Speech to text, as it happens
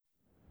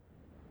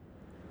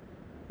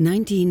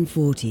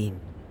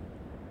1914.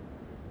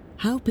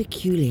 How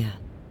peculiar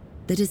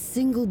that a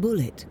single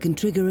bullet can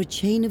trigger a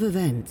chain of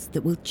events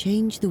that will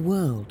change the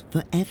world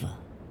forever.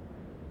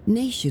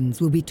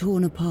 Nations will be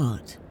torn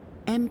apart,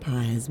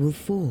 empires will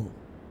fall,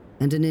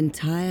 and an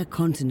entire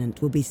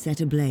continent will be set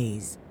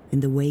ablaze in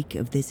the wake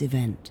of this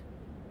event.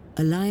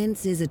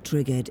 Alliances are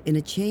triggered in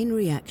a chain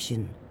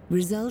reaction,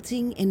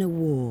 resulting in a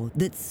war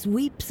that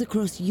sweeps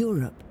across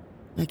Europe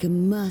like a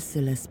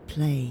merciless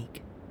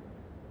plague.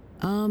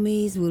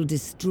 Armies will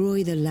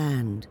destroy the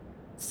land,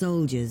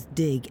 soldiers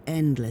dig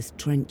endless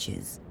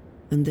trenches,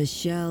 and the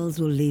shells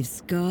will leave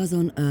scars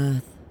on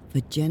Earth for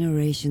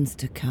generations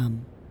to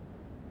come.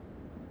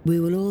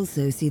 We will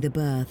also see the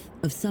birth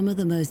of some of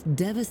the most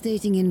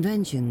devastating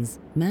inventions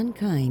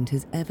mankind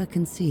has ever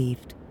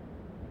conceived.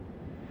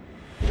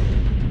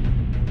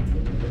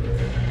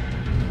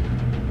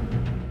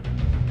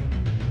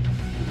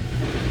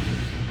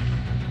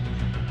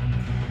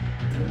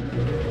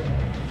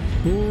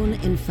 Born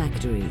in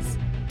factories,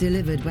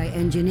 delivered by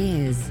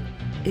engineers,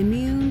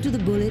 immune to the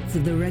bullets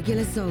of the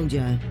regular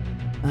soldier,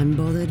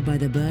 unbothered by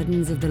the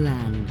burdens of the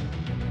land.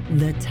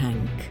 The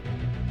tank,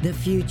 the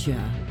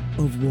future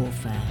of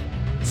warfare.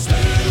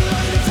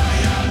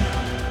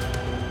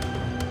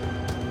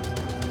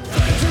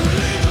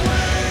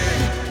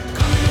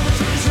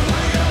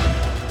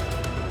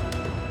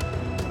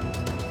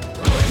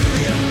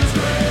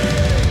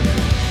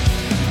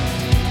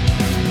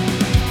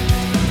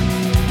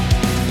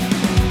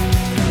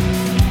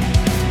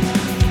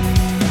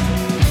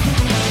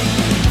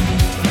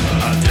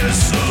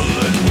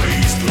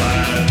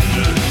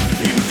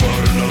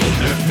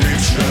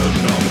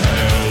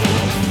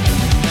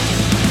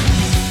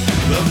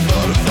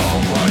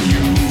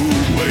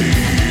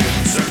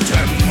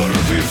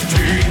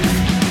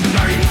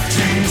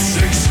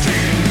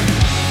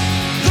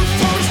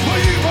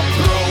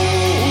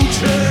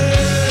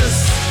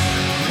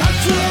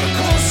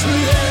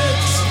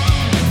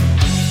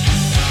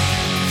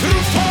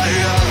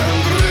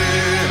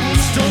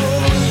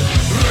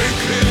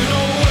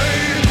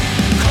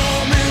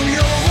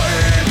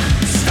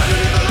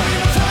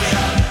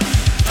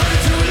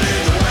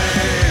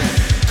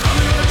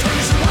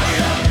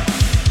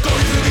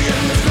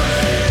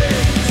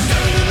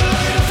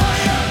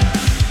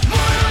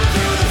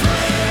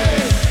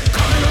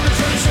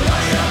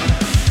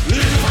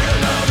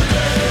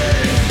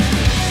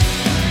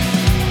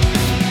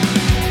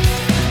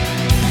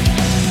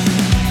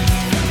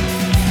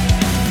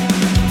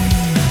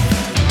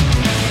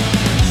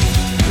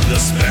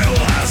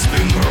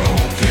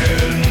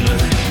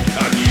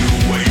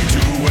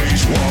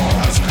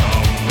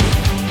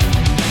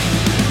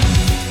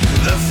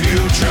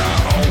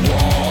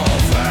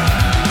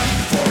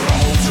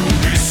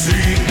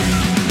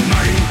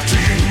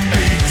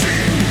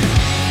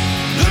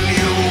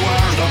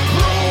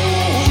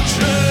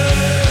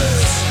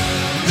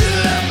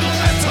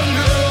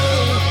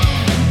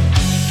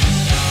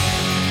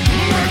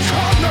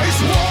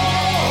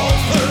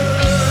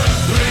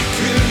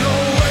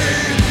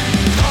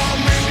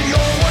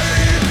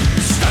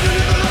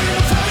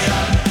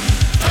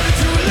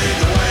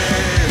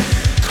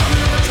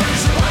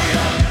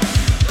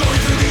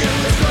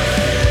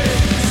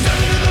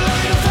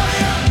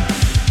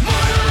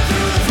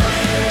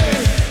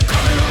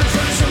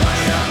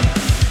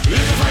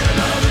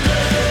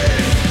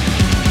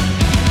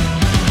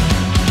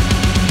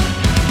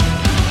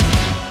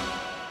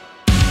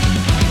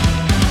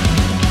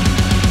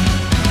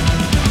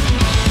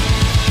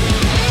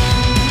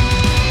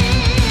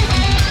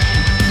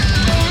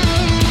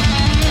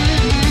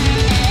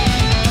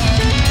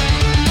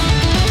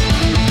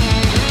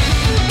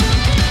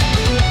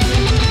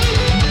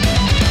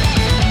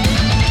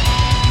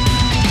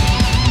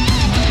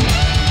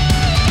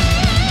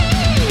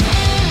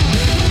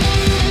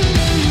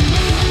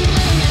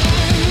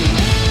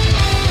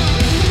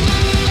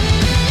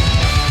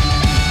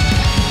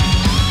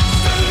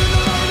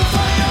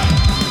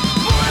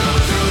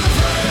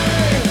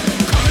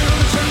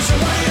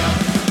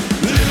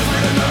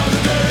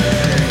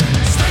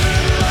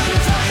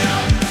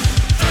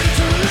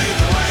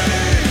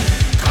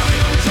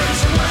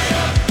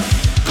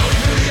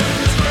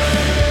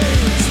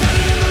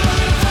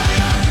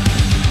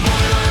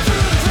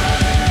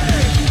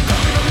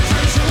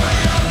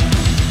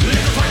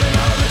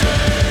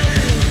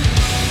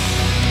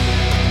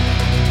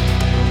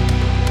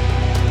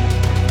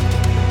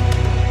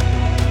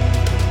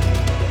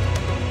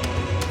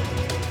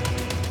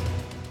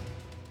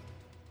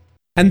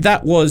 And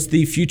that was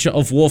The Future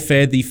of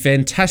Warfare, the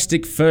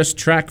fantastic first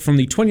track from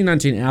the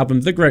 2019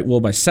 album The Great War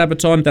by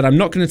Sabaton, that I'm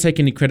not going to take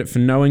any credit for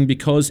knowing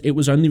because it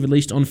was only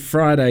released on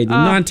Friday, the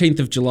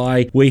 19th of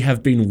July. We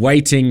have been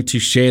waiting to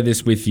share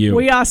this with you.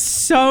 We are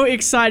so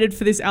excited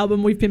for this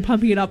album. We've been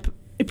pumping it up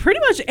pretty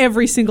much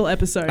every single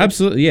episode.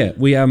 Absolutely, yeah.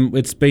 We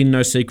it's been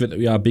no secret that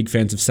we are big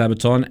fans of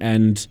Sabaton,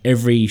 and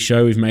every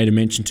show we've made a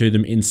mention to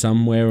them in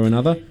some way or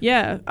another.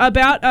 Yeah.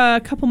 About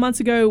a couple months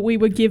ago, we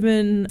were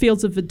given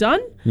Fields of Verdun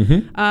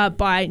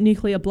by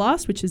Nuclear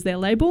Blast, which is their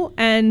label.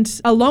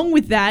 And along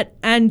with that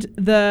and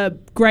the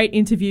great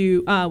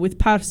interview with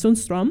Per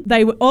Sundström,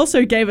 they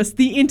also gave us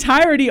the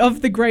entirety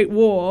of The Great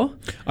War.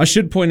 I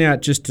should point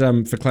out, just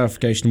for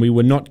clarification, we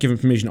were not given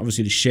permission,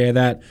 obviously, to share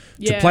that,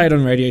 to play it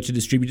on radio, to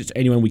distribute it to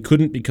anyone. We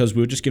couldn't, because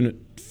we were just given it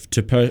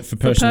for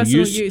personal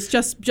use.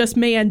 Just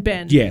me and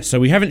Ben. Yeah, so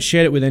we haven't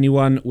shared it with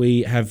anyone.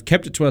 We have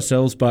kept it to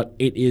ourselves, but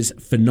it is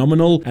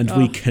phenomenal, and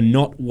we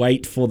cannot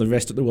wait for the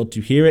rest of the world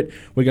to hear it.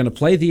 We're going to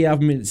play the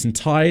album in its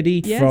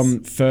entirety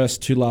from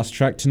first to last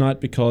track tonight,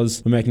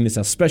 because we're making this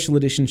our special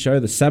edition show,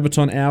 the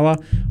Sabaton Hour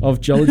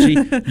of Geology.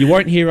 You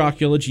won't hear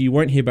archaeology, you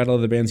won't hear Battle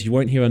of the Bands, you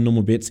won't hear our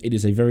normal bits. It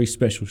is a very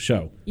special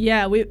show.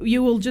 Yeah,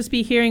 you will just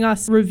be hearing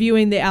us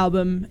reviewing the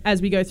album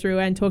as we go through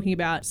and talking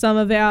about some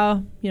of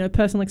our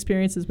personal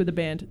experiences with the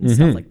band and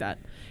stuff like that,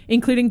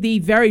 including the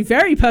very,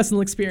 very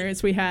personal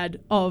experience we had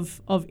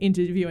of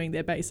interviewing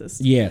their bassist.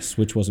 Yes,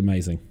 which was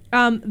amazing.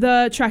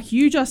 The track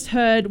you just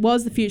heard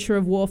was The Future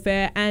of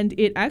Warfare, and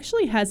it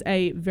actually has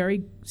a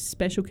very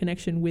special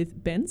connection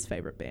with Ben's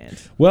favourite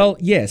band. Well,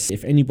 yes,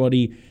 if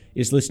anybody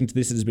is listening to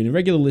this that has been a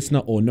regular listener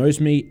or knows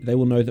me, they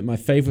will know that my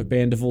favourite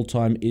band of all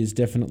time is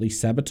definitely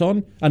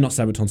Sabaton. Not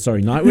Sabaton,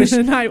 sorry, Nightwish.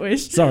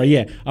 Nightwish. Sorry,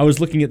 yeah. I was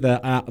looking at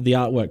the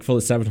artwork for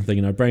the Sabaton thing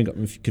and my brain got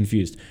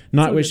confused.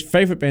 Nightwish,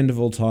 favourite band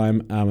of all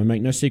time. I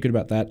make no secret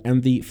about that.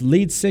 And the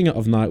lead singer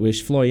of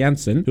Nightwish, Floor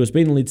Jansen, who has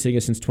been the lead singer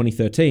since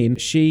 2013,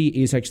 she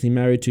is actually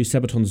married to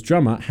Sabaton's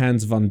drummer,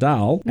 Hans van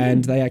Daal,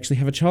 and they actually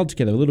have a child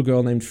together, a little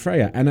girl named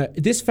Freya. And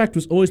this fact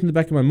was always in the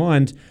back of my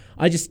mind.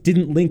 I just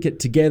didn't link it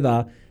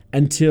together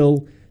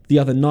until the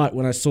other night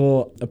when I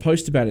saw a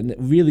post about it, and it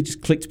really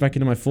just clicked back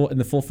into in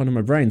the forefront of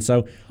my brain.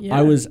 So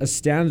I was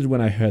astounded when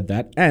I heard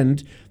that.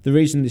 And the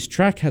reason this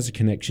track has a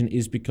connection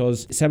is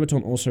because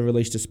Sabaton also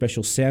released a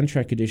special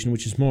soundtrack edition,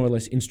 which is more or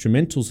less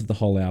instrumentals of the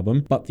whole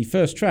album. But the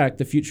first track,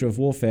 The Future of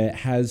Warfare,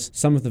 has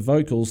some of the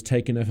vocals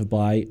taken over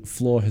by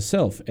Floor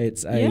herself.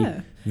 It's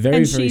a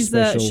very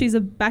special. She's a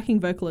backing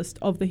vocalist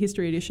of the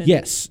History Edition.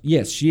 Yes,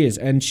 she is,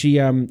 and she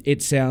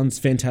it sounds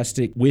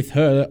fantastic with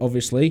her.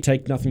 Obviously,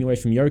 take nothing away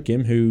from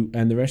Joachim, who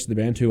and the rest of the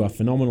band, who are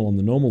phenomenal on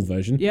the normal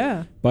version.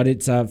 Yeah, but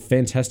it's a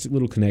fantastic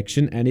little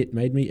connection, and it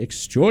made me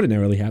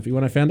extraordinarily happy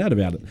when I found out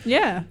about it.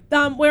 Yeah,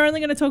 we're only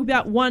going to talk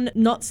about one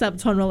not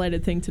Sabaton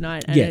related thing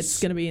tonight, and it's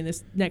going to be in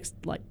this next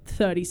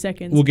 30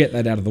 seconds. We'll get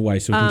that out of the way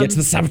so we can get to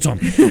the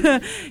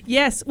Sabaton.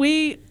 Yes,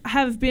 we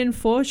have been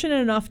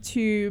fortunate enough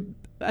to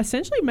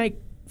essentially make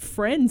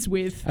friends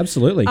with.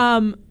 Absolutely.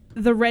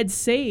 The Red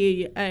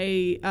Sea,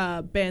 a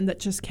band that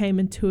just came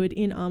and toured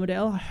in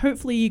Armadale.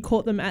 Hopefully you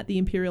caught them at the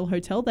Imperial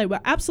Hotel. They were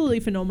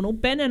absolutely phenomenal.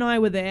 Ben and I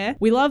were there.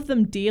 We love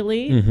them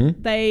dearly.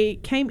 Mm-hmm. They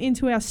came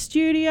into our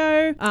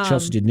studio.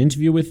 Chelsea did an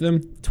interview with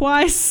them.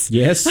 Twice.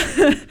 Yes.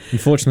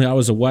 Unfortunately, I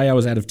was away. I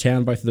was out of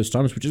town both of those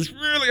times, which is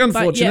really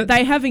unfortunate. But yeah,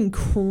 they have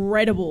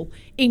incredible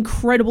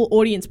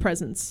audience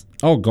presence.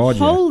 Oh, God,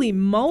 Holy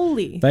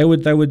moly. They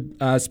would,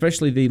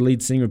 especially the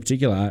lead singer in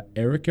particular,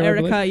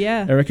 Erica,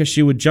 yeah. Erica,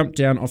 she would jump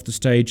down off the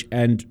stage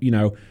and,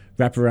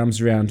 wrap her arms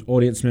around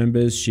audience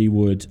members. She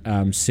would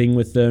sing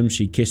with them.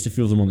 She kissed a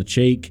few of them on the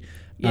cheek.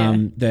 Yeah.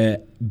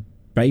 The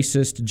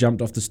bassist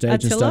jumped off the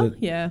stage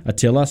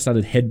Attila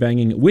started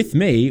headbanging with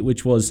me,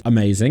 which was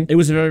amazing. It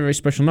was a very, very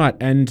special night,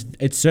 and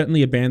it's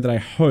certainly a band that I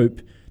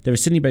hope. They're a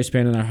Sydney-based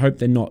band, and I hope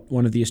they're not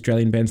one of the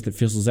Australian bands that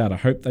fizzles out. I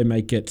hope they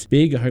make it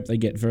big. I hope they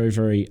get very,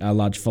 very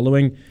large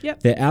following.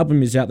 Yep. Their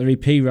album is out, their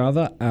EP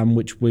rather,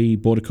 which we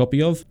bought a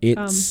copy of. It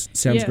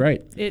sounds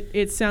great.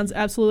 It sounds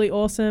absolutely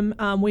awesome.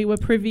 We were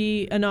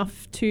privy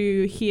enough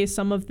to hear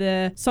some of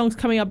the songs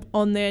coming up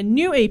on their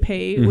new EP,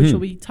 which will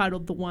be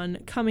titled The One,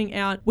 coming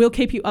out. We'll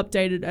keep you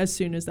updated as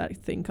soon as that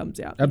thing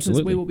comes out.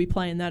 Absolutely. Because we will be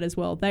playing that as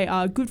well. They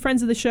are good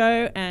friends of the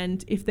show,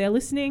 and if they're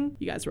listening,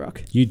 you guys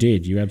rock. You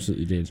did. You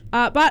absolutely did.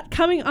 But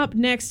coming up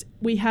next,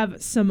 we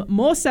have some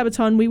more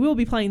Sabaton. We will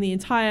be playing the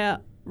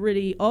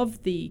entirety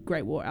of the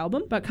Great War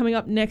album, but coming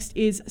up next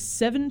is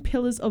 7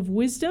 Pillars of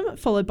Wisdom,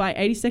 followed by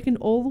 82nd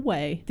All the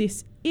Way.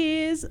 This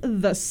is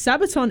the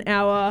Sabaton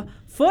Hour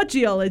for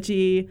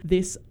Geology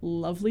this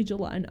lovely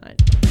July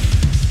night.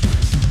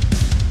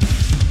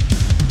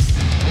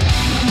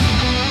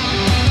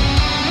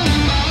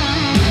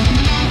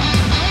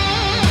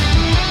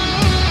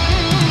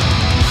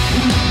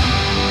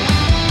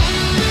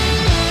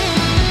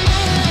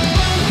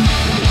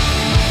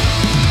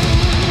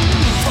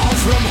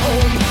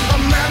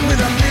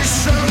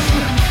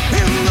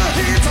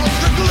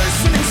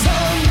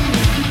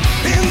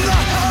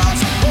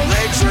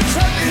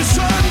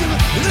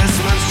 This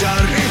man's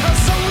journey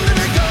has only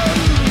begun.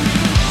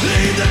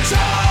 Lead the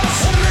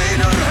charge.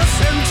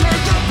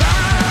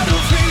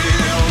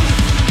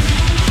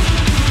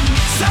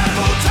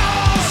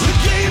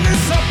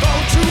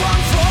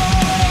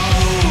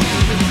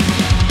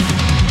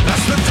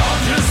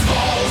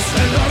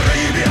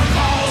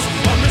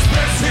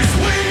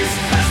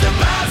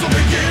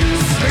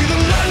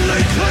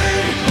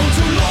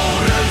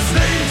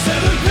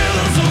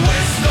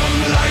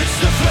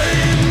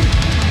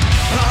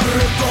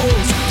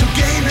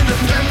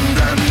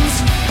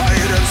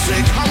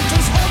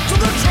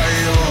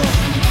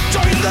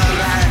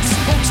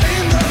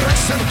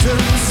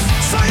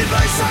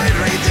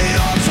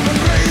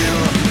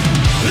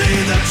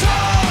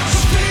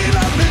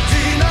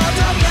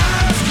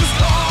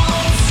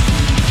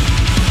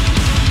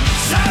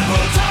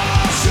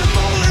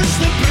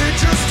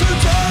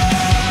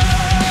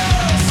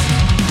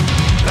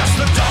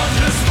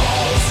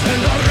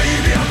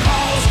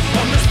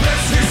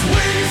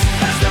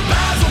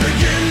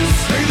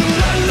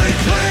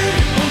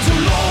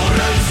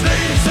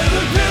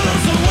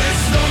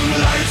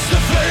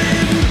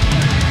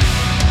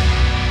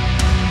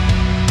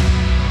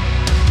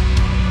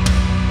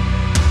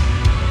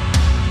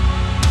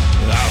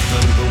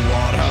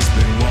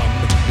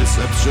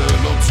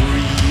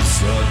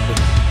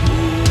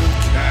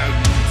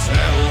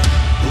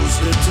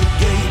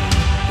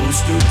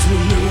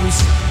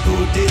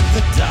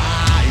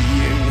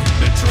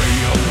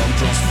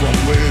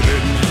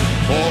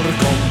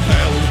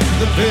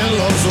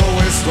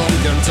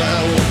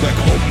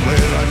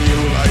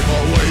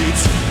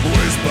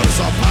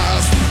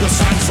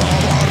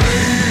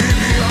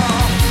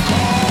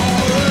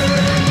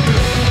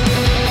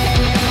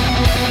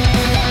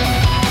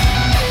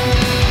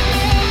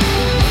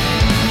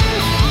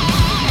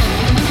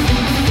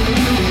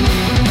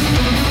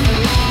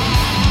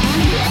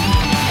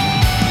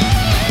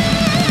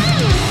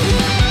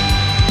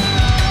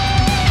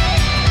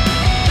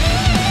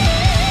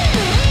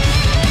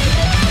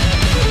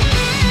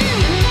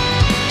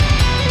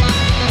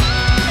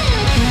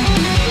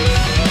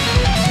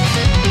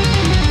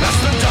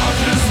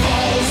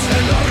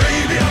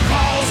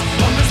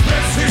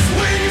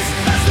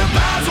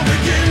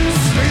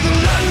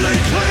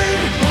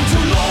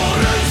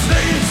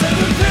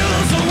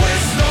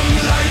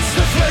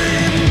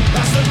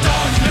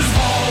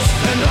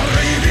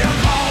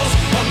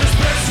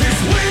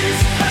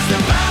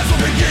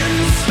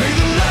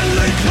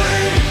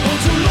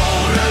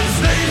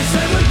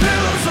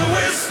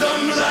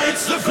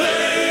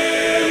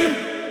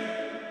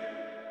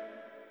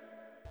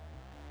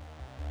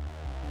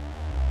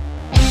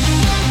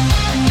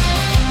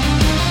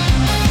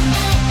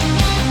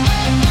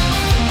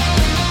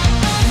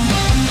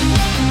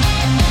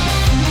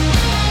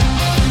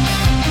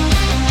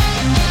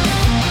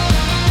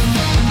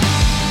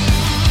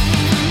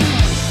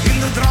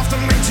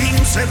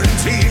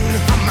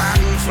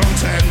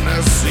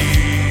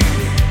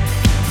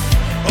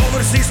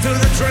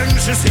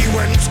 trenches he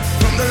went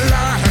from the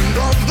land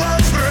of the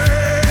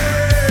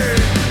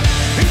free.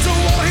 Into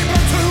war he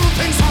brought two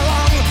things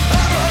along,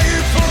 a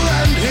rifle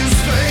and his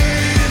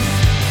faith.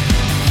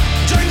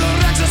 Joined the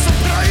ranks as a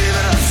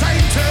private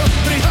assigned to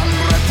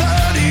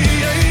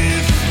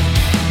 338th.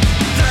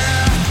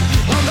 There,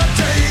 on that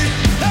day,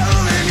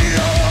 held in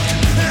York,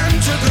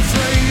 entered the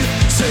fray,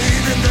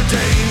 saving the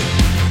day,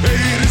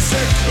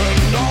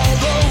 82nd all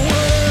the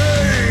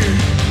way.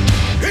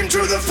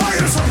 Into the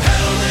fires of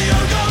hell they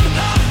are gone,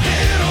 a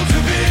hero to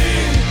be.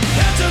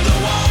 Entered the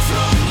wall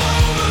from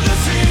over the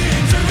sea,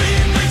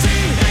 intervened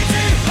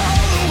 1918,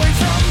 all the way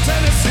from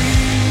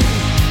Tennessee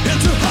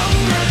into 123.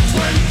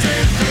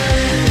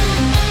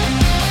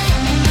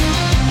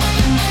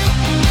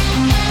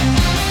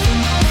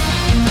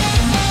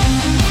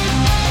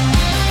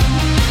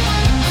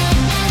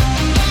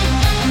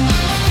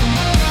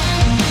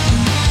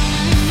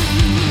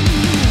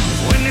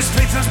 When his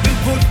faith has been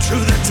put to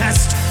the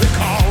test, the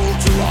call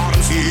to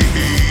arms he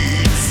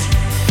heeds.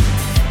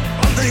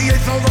 On the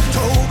 8th of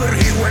October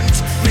he went,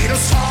 made a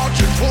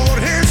sergeant for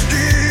his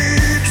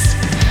deeds.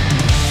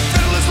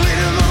 Fearless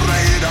leading the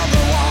raid of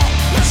the war,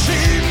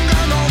 machine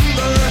gun on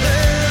the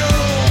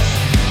hill.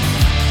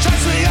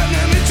 Charge the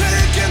enemy,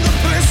 taking the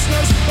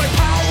prisoners by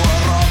power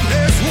of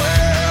his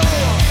will.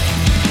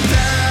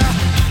 There,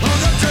 on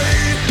the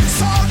day,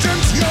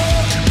 Sergeant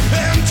York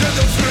entered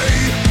the fray,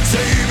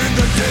 saving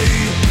the day,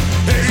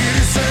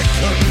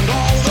 82nd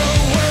all the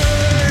way.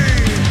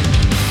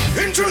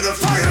 Into the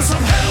fires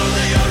of hell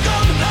they are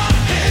gone, a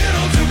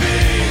hero to be.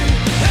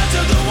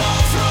 Entered the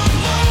wall from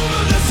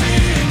over the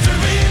sea,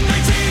 intervened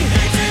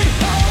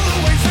 1918, all the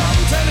way from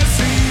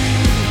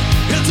Tennessee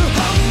into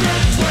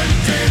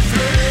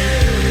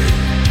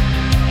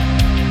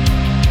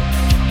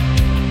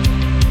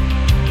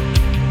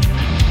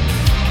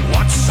 123.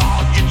 What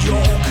Sergeant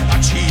York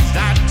achieved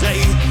that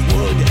day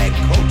would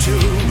echo to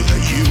the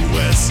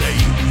USA.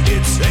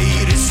 It's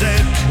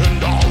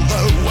 82nd all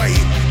the way,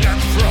 not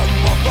from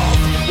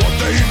above what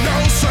they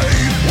now say.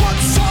 What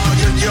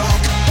Sergeant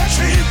York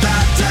achieved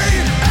that day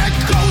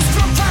echoes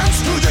from France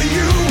to the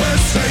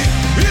USA.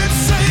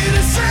 It's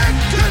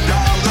 82nd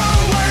all the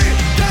way,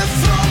 not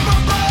from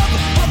above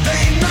what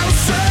they now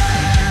say.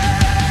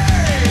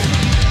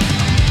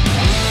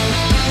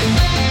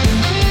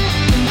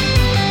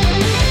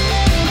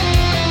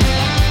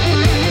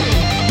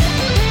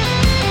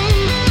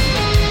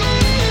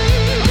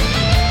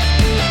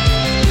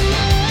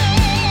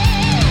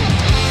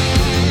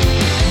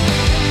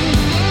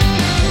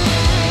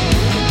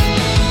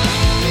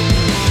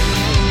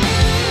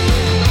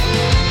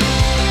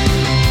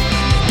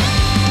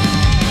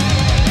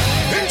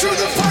 Into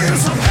the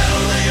fires of hell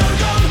they are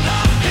gone,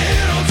 a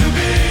hero to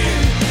be.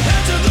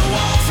 Entered the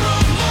wall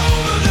from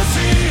over the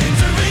sea,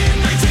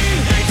 intervened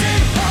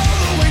 1918, all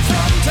the way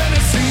from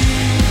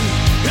Tennessee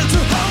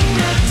into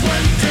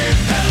 120.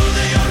 Hell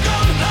they are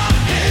gone, a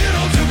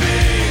hero to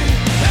be.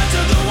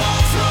 Entered the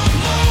wall from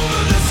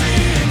over the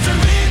sea,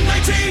 intervened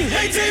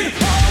 1918,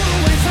 all the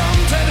way from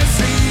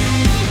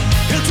Tennessee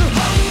into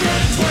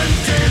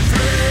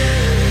 123.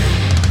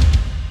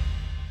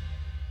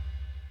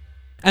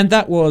 And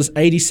that was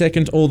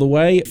 82nd all the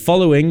way,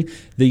 following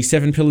the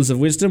 7 Pillars of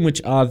Wisdom,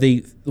 which are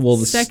the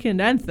Second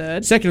and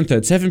third. Second and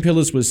third. 7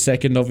 Pillars was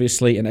second,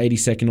 obviously, and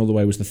 82nd all the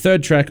way was the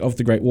third track of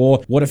The Great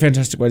War. What a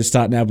fantastic way to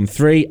start an album.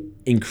 3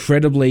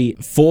 incredibly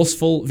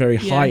forceful, very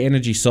high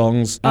energy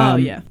songs.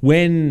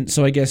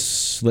 So I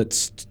guess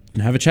let's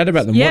have a chat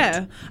about them.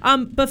 Yeah.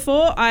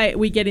 Before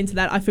we get into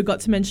that, I forgot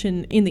to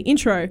mention in the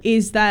intro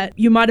is that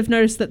you might have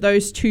noticed that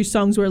those two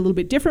songs were a little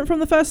bit different from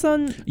the first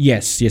one.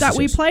 Yes.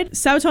 We played.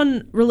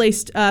 Sabaton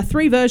released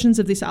 3 versions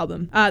of this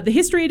album. The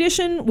History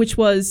Edition, which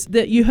was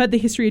you heard the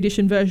History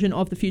Edition version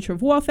of The Future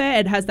of Warfare.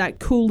 It has that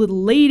cool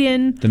little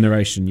lead-in. The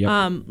narration,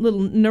 little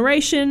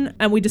narration,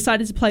 and we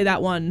decided to play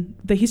that one,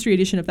 the History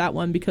Edition of that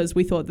one, because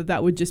we thought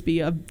that would just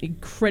be an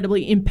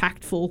incredibly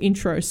impactful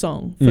intro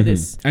song for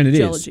this and it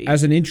trilogy. Is.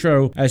 As an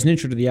intro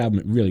to the album,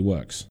 it really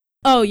works.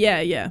 Oh,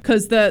 yeah.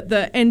 Because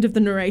the end of the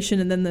narration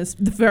and then the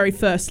very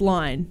first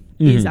line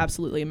is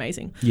absolutely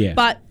amazing. Yeah.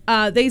 But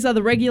these are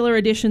the regular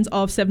editions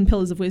of 7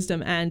 Pillars of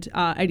Wisdom and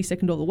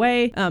 82nd All the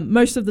Way.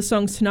 Most of the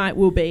songs tonight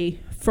will be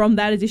from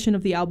that edition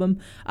of the album.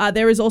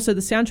 There is also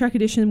the soundtrack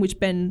edition, which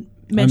Ben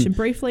mentioned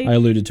briefly. I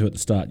alluded to at the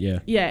start, yeah.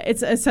 Yeah,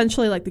 it's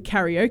essentially like the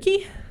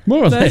karaoke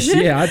More or less,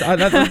 version. yeah.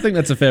 I think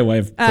that's a fair way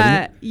of putting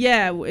it.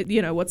 Yeah,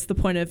 what's the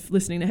point of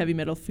listening to heavy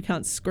metal if you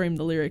can't scream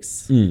the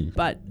lyrics?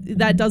 But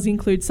that does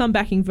include some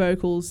backing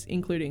vocals,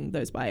 including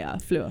those by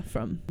Fleur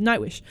from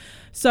Nightwish.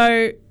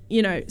 So,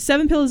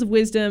 7 Pillars of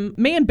Wisdom.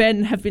 Me and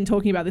Ben have been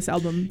talking about this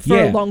album for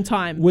a long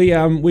time.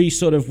 We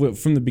sort of,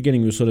 from the beginning,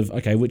 we were sort of,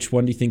 okay, which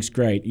one do you think's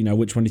great?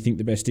 Which one do you think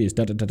the best is?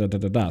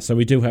 So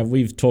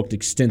we've talked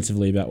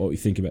extensively about what we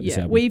think about this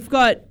album.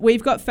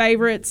 We've got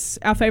favorites.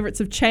 Our favorites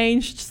have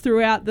changed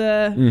throughout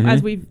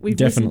as we've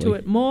listened to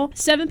it more.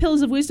 7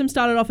 Pillars of Wisdom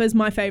started off as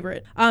my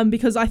favorite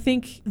because I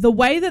think the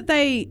way that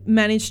they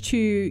managed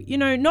to,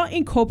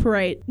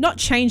 not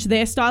change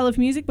their style of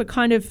music, but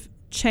kind of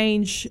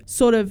change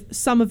sort of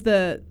some of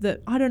the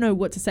I don't know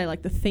what to say,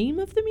 like the theme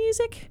of the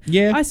music.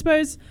 Yeah. I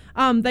suppose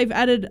they've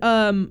added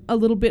a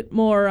little bit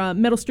more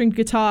metal stringed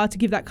guitar to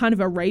give that kind of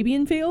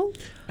Arabian feel.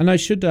 And I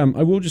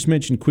will just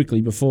mention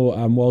quickly before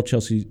while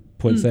Chelsea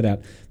points that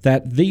out,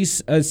 that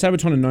these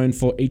Sabaton are known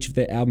for each of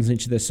their albums and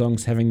each of their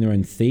songs having their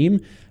own theme.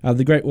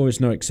 The Great War is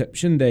no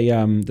exception. They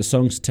the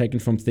songs are taken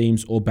from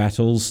themes or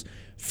battles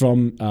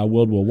from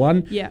World War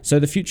One. Yeah. So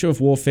the future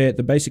of warfare,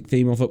 the basic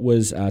theme of it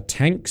was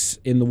tanks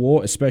in the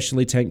war,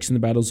 especially tanks in the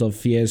battles of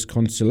Fies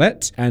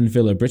Consulate and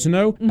Villa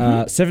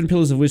Brittano. Seven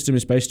Pillars of Wisdom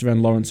is based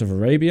around Lawrence of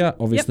Arabia.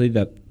 Obviously,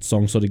 that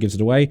song sort of gives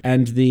it away.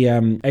 And the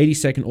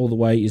 82nd All the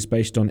Way is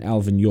based on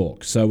Alvin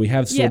York. So we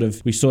have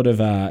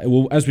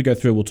as we go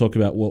through, we'll talk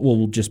about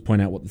we'll just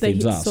point out what the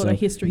themes are. Sort of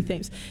history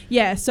themes.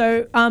 Yeah.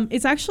 So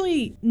it's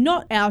actually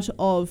not out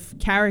of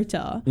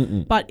character,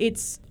 but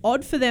it's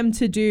odd for them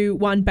to do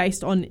one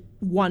based on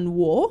one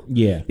war.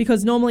 Yeah.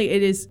 Because normally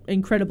it is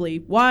incredibly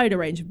wide a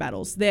range of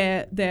battles.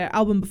 Their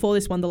album before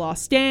this one, The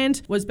Last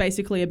Stand, was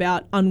basically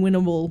about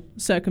unwinnable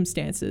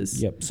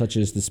circumstances. Yep, such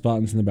as the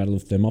Spartans in the Battle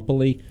of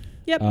Thermopylae,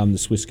 the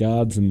Swiss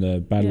Guards in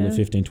the Battle of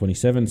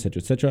 1527,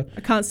 etc., etc.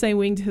 I can't say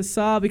Winged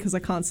Hussar because I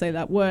can't say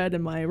that word,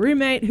 and my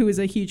roommate, who is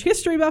a huge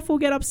history buff, will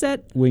get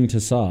upset. Winged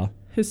Hussar.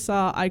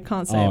 Hussar, I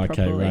can't say it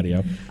properly. Okay,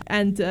 radio.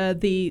 And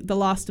the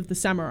Last of the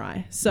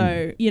Samurai.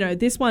 So,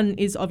 this one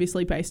is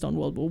obviously based on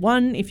World War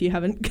One, if you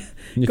haven't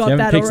got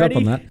that already.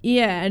 Up on that.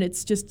 Yeah, and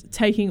it's just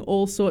taking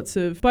all sorts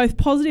of both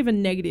positive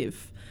and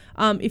negative.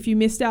 If you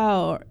missed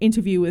our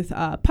interview with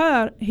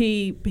Per,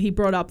 he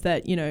brought up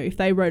that, if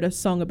they wrote a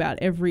song about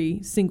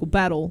every single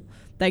battle,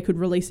 they could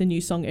release a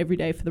new song every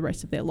day for the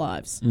rest of their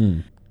lives.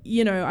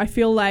 I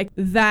feel like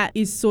that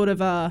is sort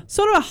of a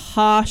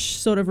harsh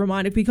sort of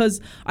reminder,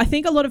 because I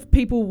think a lot of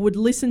people would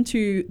listen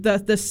to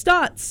the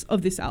starts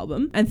of this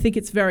album and think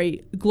it's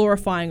very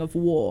glorifying of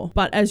war.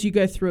 But as you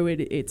go through it,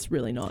 it's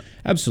really not.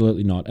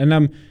 Absolutely not. And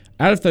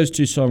out of those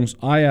two songs,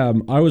 I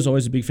was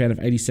always a big fan of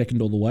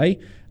 82nd All the Way.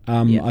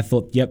 I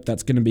thought,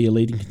 that's going to be a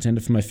leading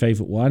contender for my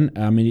favourite one.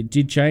 And it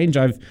did change.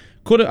 I've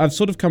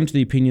sort of come to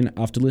the opinion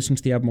after listening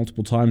to the album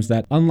multiple times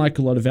that, unlike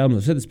a lot of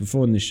albums, I've said this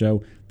before in this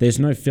show, there's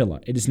no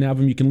filler. It is an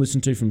album you can listen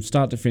to from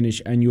start to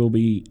finish, and you'll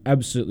be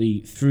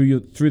absolutely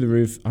through the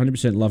roof,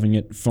 100% loving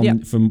it from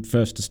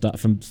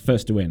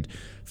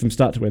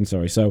start to end.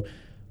 Sorry. So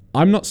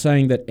I'm not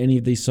saying that any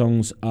of these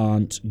songs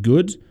aren't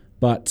good,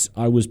 but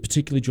I was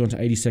particularly drawn to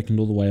 82nd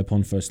All the Way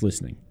upon first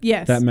listening.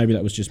 Yes. Maybe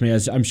that was just me,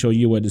 as I'm sure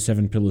you were to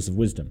Seven Pillars of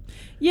Wisdom.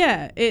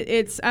 Yeah,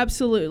 that's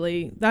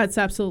absolutely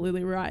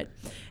right.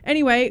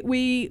 Anyway,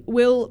 we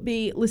will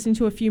be listening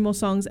to a few more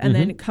songs and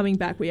then coming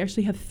back. We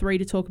actually have 3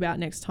 to talk about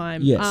next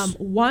time. Yes.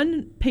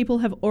 One people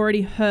have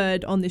already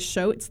heard on this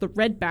show. It's the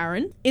Red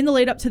Baron. In the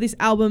lead up to this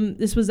album,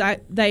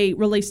 they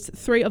released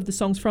 3 of the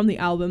songs from the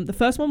album. The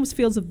first one was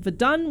Fields of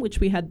Verdun, which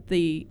we had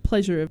the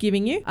pleasure of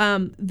giving you.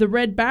 The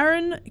Red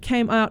Baron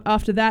came out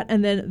after that,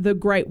 and then The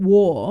Great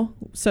War,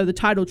 so the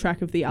title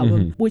track of the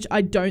album, which I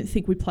don't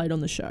think we played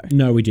on the show.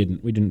 No, we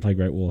didn't. We didn't play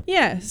Great War.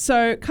 Yeah,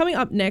 so coming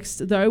up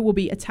next, though, will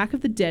be Attack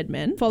of the Dead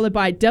Men, followed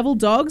by Devil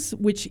Dogs,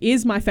 which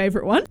is my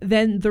favourite one,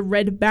 then The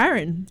Red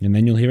Baron. And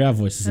then you'll hear our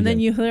voices and again. then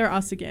you'll hear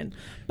us again.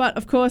 But,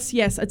 of course,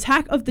 yes,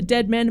 Attack of the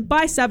Dead Men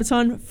by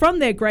Sabaton from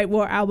their Great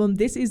War album.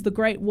 This is the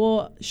Great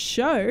War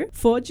show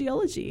for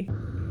Geology.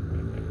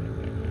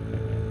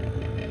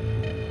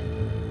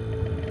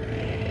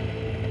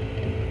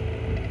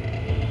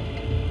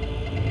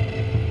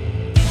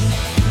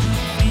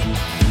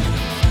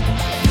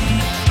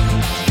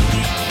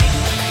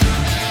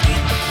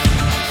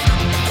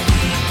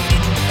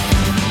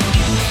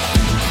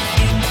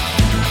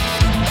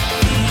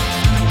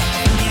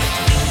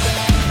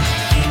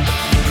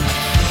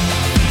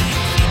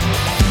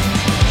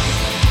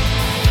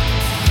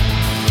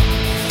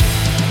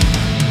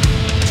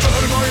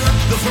 Turmoil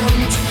at the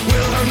front,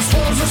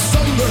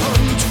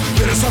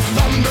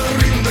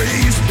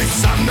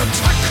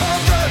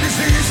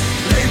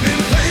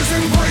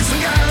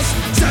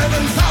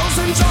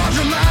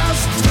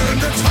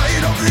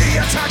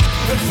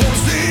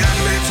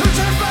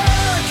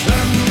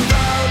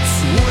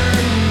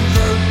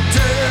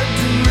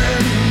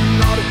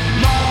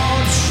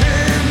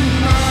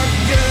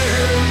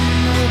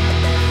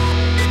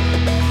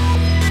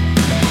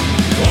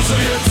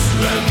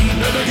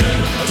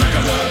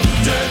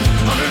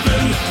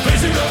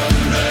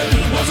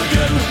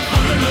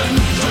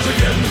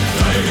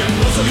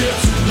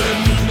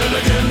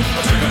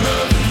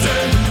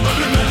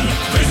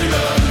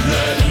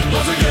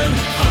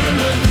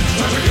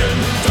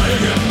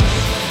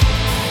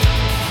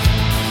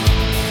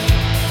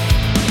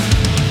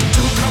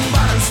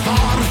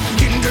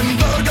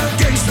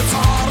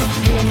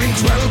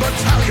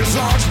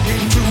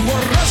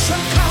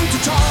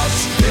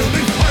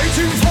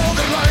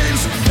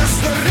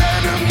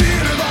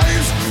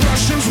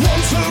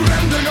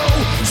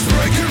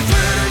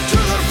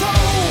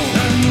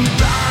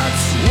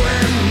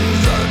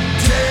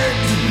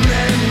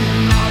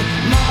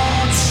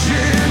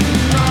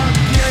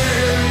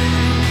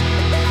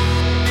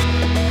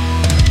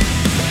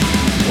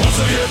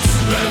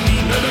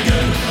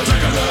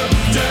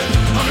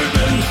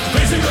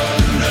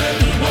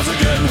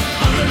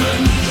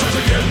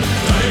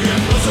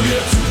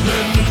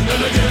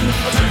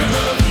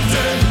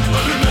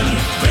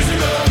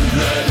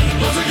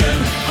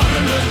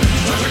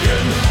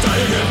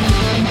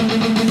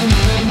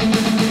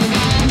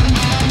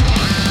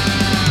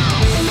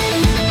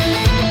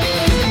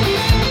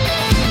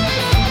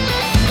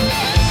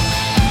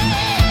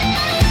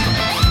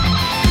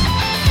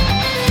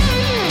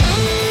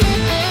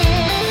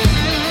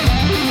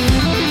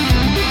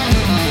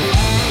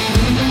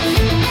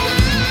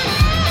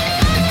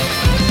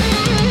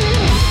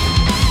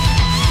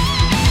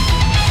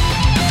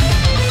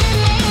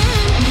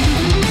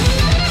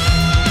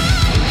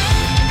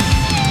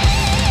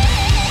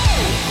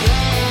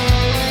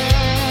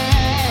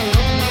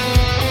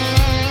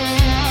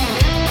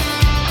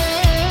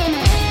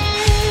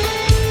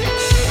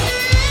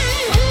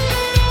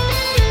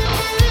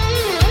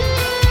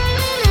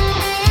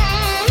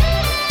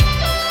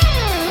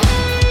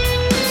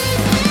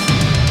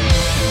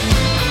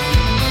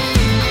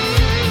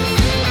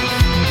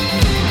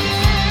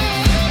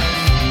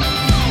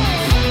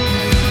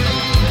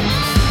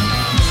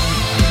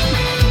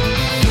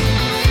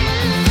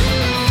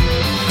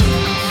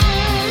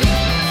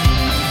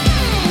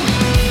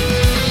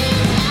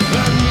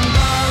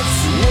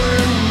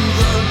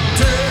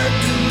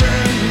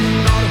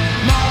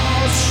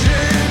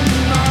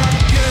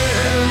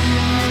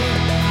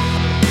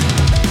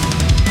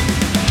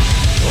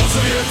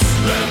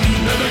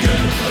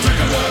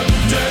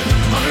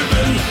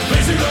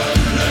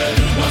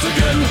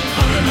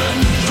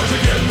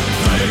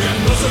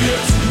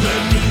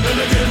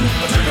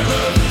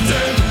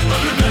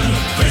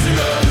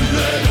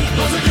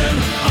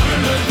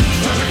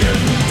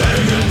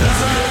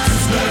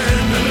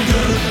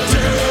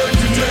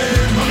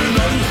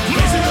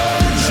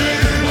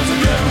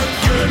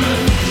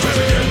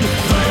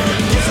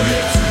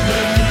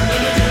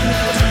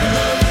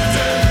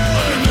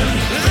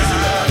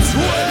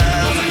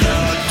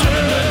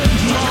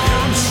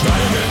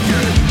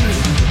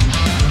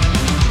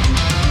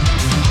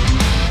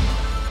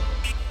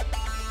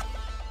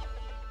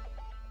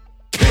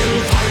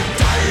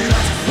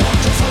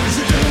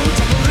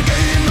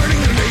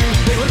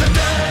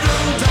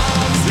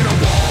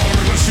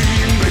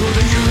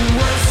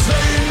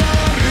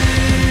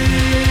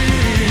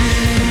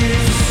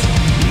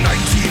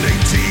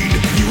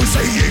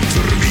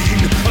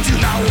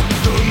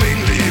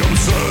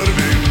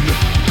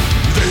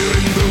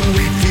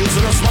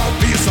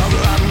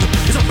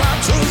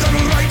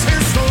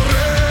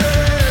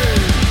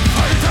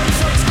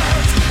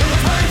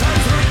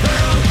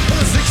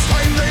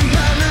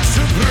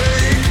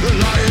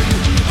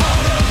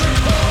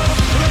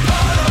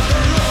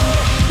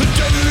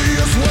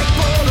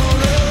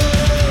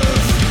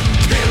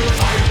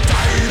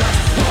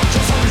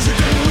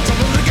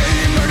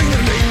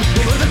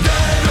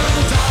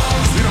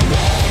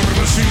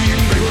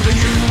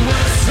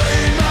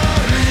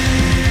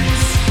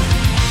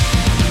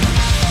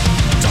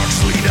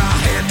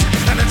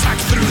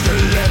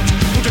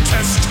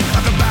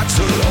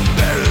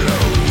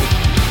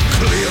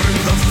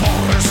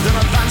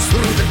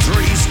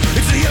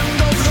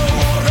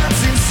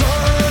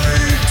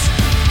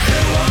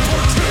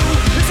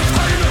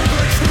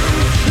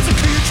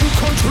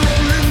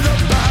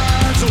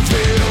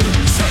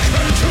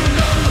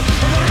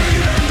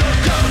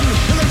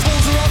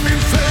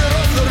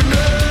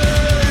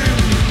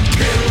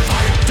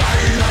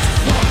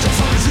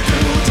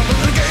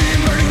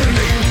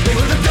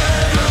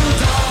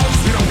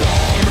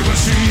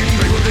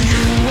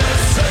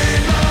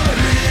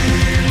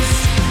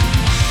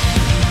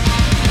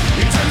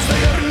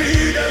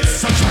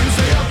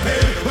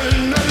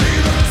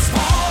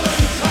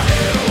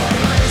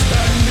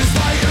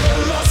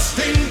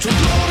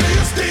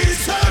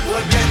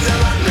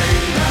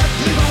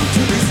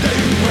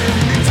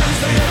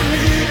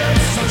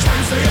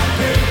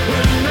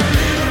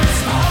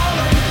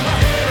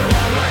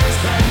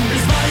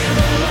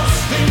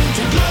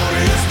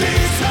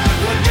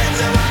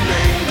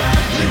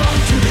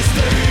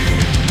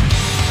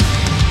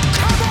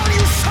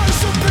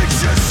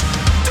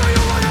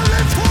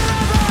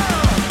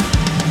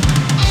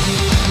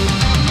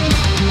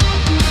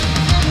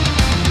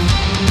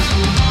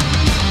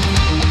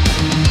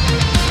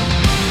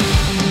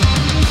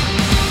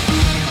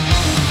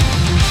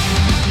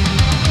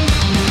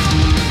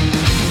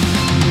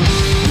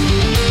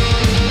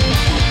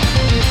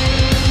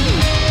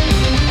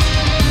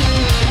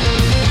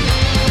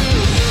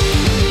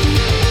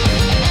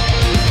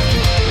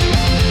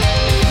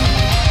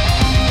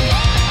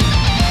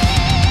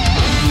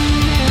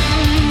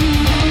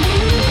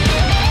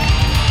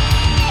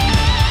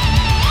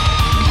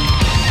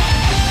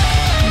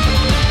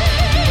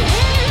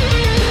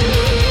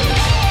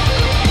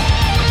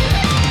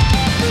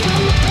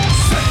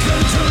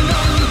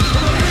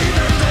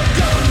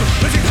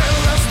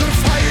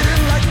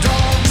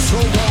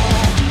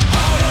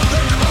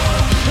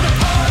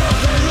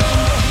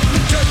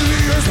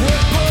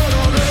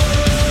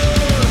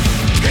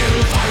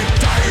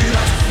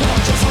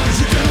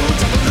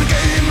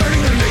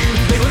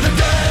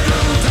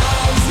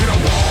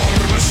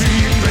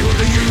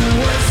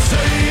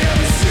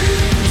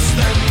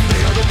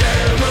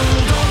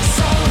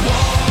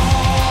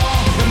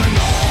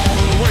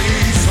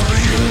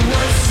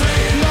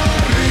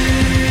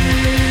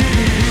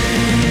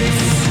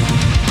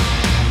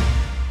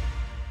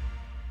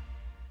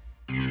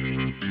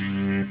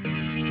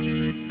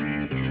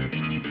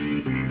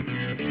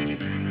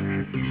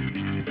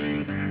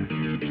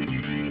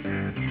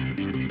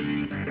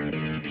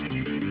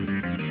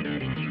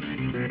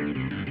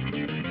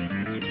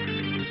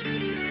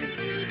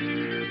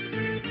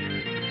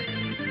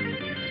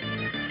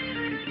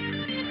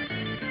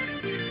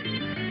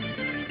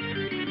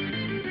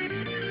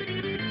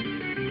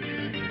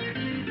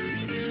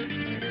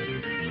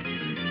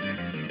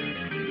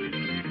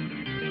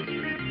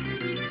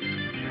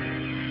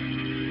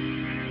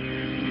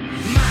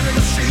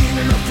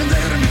 and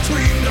there in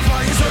between the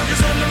flying circus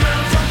and the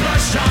man from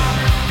Russia.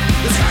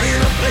 The sky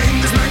in a plane,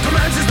 this man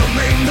commands his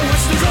domain. The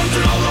western front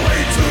and all the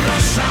way to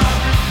Russia.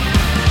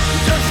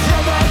 Just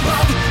from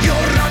above,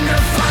 you're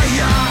under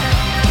fire.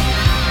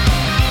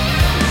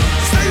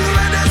 Stay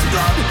red as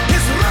blood,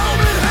 it's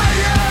roaming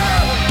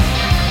higher.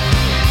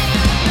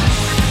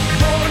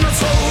 Born a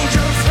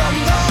soldier from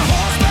the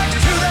horseback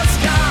to the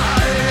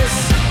skies.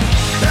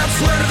 That's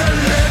where the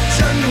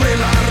legend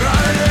will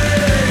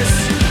arise.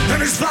 And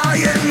he's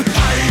flying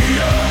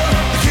higher,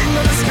 the king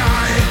of the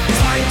sky. He's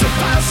flying too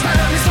fast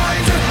and he's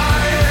flying too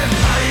high.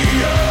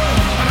 Higher,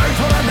 an eye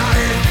for an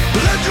eye.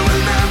 The legend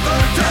will never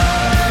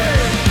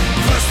die.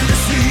 First to the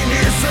scene,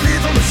 he's a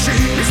lethal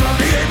machine. He's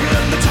lovely April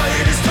and the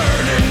tide is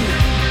turning.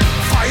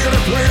 Fire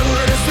at will,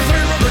 it's the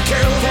thrill of the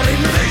kill. For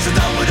invasion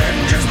down with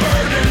engines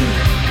burning.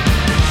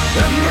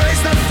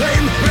 Embrace the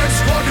flame, red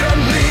squadron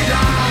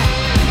leader.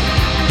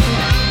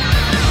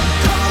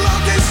 Call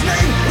out his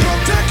name,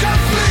 Roteka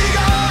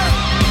Flieger.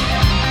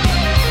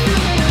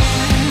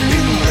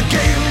 In the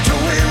game to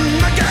win,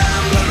 the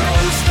gambler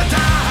rolls the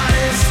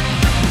dice.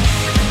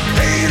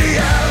 80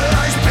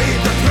 allies paid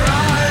the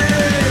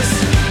price.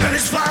 And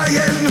he's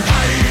flying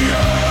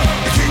higher,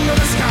 the king of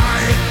the sky.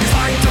 He's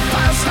flying too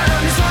fast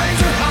and he's flying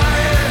too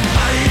high.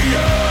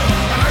 Higher,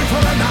 an eye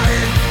for an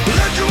eye. The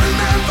legend will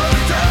never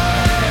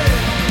die.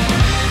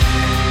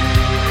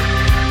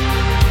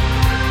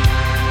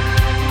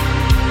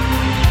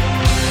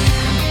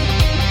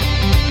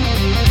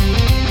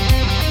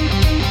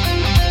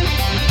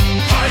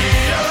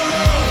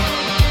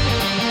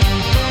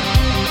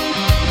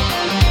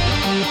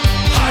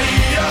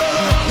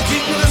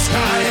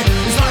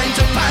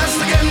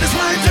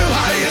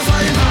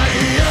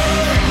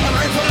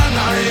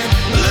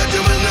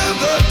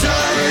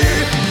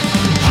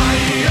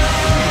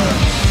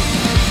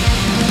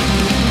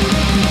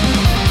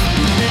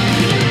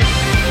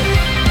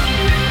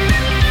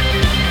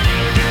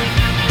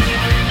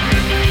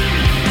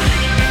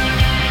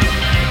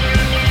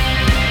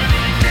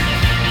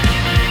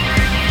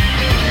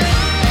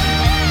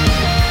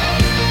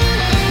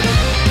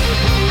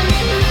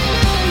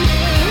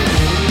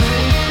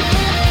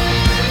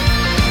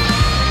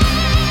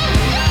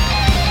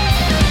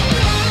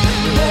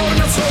 Born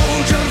a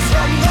soldier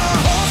from the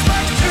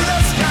horseback to the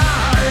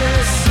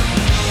skies.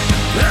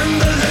 And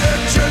the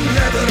legend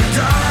never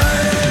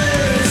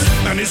dies.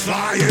 And he's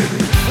flying,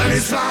 and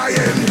he's flying,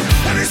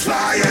 and he's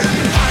flying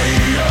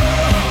higher.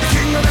 The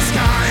king of the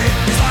sky.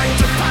 He's flying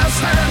too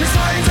fast and he's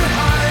flying too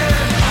high.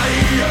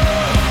 Higher,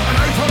 an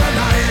eye for an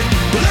eye.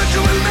 The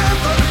legend will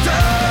never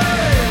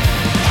die.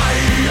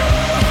 Higher,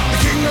 the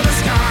king of the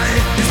sky.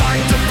 He's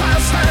flying too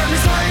fast and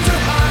he's flying too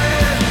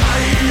high.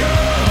 Higher,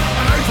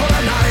 an eye for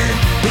an eye.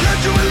 The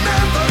legend will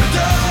never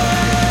die.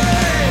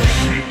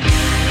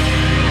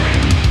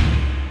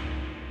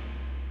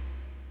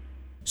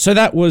 So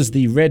that was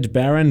the Red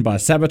Baron by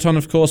Sabaton,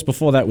 of course.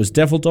 Before that was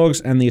Devil Dogs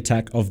and the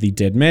Attack of the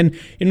Dead Men.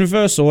 In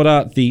reverse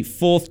order, the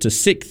 4th to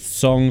 6th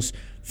songs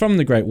from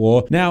the Great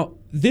War. Now,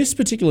 this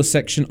particular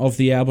section of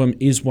the album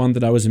is one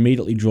that I was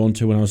immediately drawn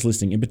to when I was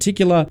listening. In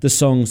particular, the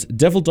songs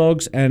Devil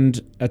Dogs and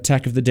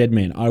Attack of the Dead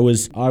Men. I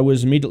was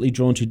immediately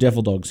drawn to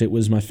Devil Dogs. It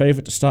was my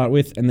favorite to start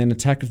with, and then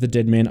Attack of the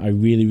Dead Men I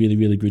really, really,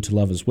 really grew to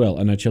love as well.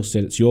 I know Chelsea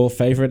said it's your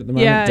favorite at the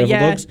moment, Devil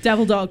Dogs.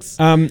 Devil Dogs.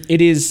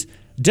 It is.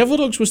 Devil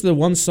Dogs was the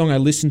one song I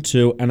listened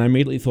to, and I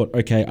immediately thought,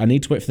 okay, I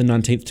need to wait for the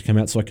 19th to come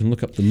out so I can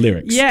look up the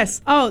lyrics. Yes.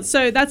 Oh,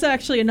 so that's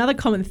actually another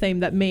common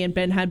theme that me and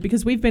Ben had,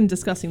 because we've been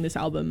discussing this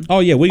album Oh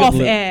yeah, we got off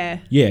air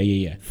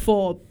Yeah.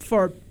 for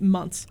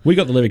months. We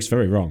got the lyrics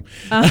very wrong.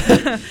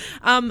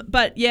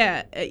 But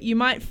yeah, you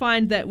might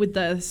find that with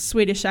the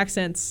Swedish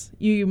accents,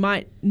 you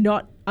might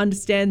not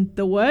understand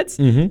the words,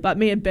 but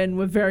me and Ben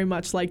were very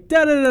much like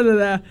da da da da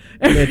da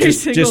every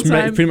single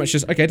time. Pretty much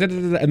just okay, da, da,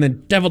 da, da, and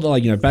then Devil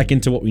Dog, back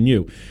into what we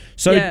knew.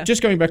 So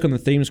just going back on the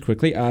themes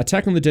quickly,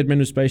 Attack on the Dead Men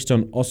was based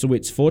on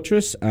Auschwitz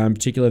Fortress,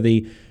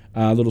 particularly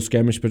the little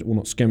skirmish, but well,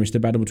 not skirmish, the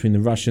battle between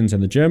the Russians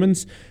and the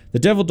Germans. The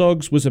Devil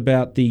Dogs was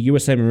about the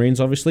USA Marines,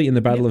 obviously, in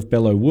the Battle of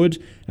Belleau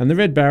Wood, and the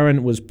Red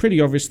Baron was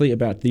pretty obviously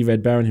about the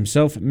Red Baron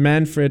himself,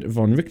 Manfred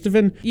von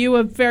Richthofen. You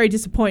were very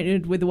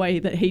disappointed with the way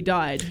that he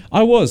died.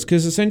 I was,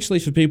 because essentially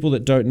for people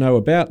that don't know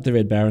about the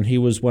Red Baron, he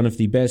was one of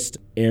the best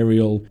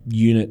aerial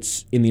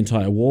units in the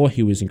entire war.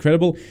 He was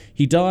incredible.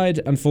 He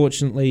died,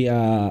 unfortunately.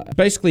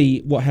 Basically,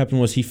 what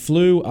happened was he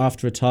flew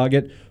after a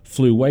target,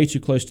 flew way too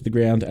close to the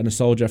ground, and a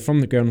soldier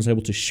from the ground was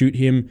able to shoot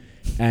him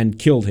and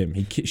killed him.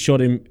 He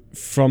shot him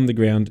from the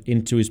ground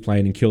into his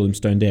plane and killed him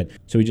stone dead.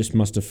 So he just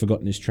must have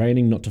forgotten his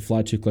training not to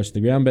fly too close to the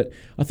ground. But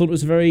I thought it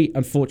was a very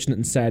unfortunate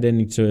and sad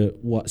ending to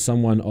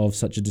someone of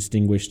such a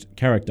distinguished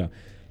character.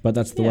 But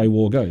that's the way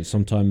war goes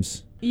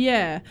sometimes.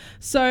 Yeah.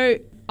 So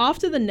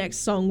after the next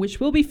song, which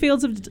will be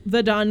Fields of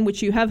Verdun,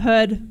 which you have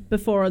heard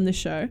before on this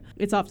show,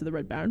 it's after the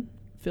Red Baron,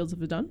 Fields of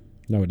Verdun.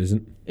 No, it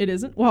isn't. It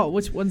isn't? Well,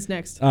 which one's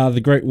next?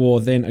 The Great War,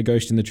 then A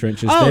Ghost in the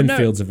Trenches, then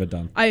Fields of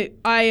Verdun.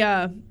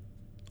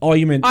 Oh,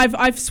 you meant...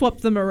 I've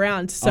swapped them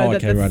around so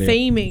that the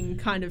theming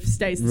kind of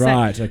stays the same.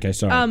 Right, okay,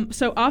 sorry.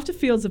 So after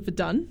Fields of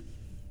Verdun,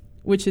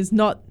 which is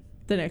not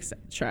the next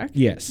track,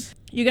 Yes.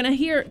 you're going to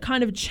hear it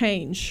kind of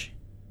change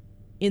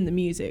in the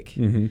music.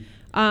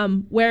 Mm-hmm.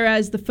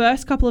 Whereas the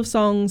first couple of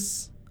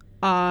songs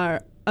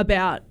are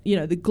about,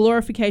 the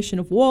glorification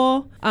of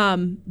war.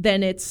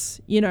 Then it's,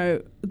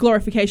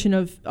 glorification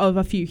of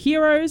a few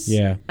heroes.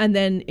 Yeah. And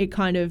then it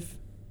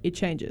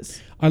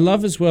changes. I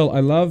love as well.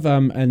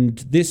 And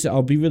this,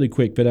 I'll be really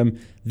quick, but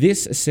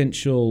this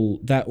essential,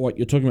 that what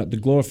you're talking about, the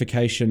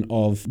glorification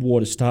of war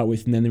to start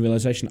with and then the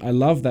realization, I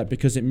love that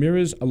because it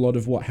mirrors a lot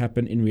of what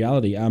happened in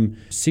reality.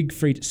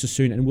 Siegfried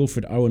Sassoon and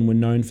Wilfred Owen were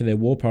known for their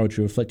war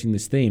poetry reflecting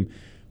this theme,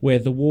 where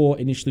the war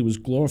initially was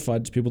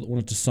glorified to people that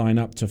wanted to sign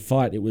up to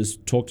fight. It was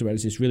talked about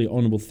as this really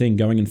honourable thing,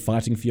 going and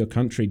fighting for your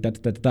country,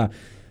 da-da-da-da-da.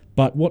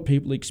 But what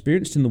people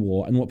experienced in the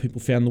war and what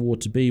people found the war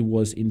to be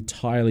was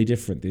entirely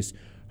different. This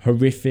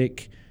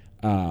horrific,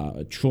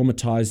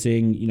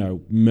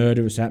 traumatizing,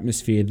 murderous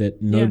atmosphere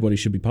that nobody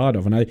should be part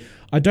of. And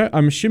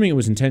I'm assuming it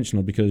was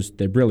intentional because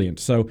they're brilliant.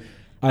 So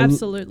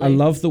Absolutely. I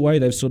love the way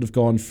they've sort of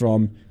gone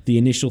from the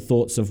initial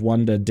thoughts of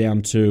wonder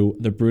down to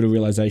the brutal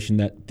realization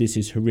that this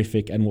is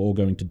horrific and we're all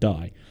going to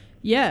die.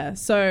 Yeah,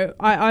 so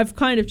I've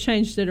kind of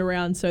changed it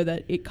around so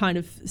that it kind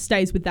of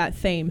stays with that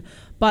theme.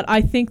 But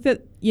I think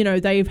that,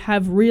 they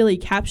have really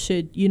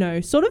captured,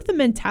 sort of the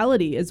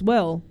mentality as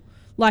well,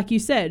 like you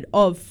said,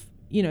 of,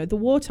 the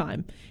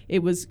wartime.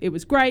 It was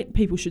great.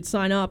 People should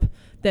sign up.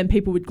 Then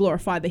people would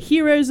glorify the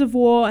heroes of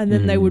war, and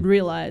then they would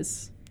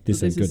realize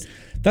this ain't good.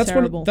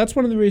 That's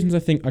one of the reasons I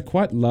think I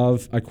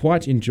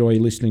quite enjoy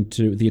listening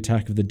to The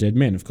Attack of the Dead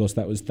Men. Of course,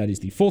 that is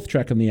the fourth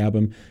track on the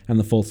album and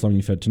the fourth song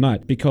you've heard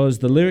tonight, because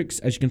the lyrics,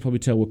 as you can probably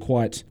tell, were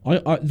quite...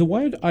 the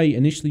word I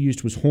initially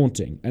used was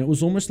haunting, and it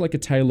was almost like a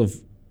tale of...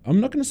 I'm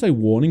not going to say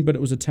warning, but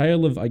it was a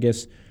tale of, I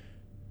guess,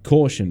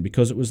 caution,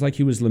 because it was like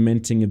he was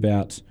lamenting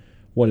about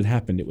what had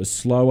happened. It was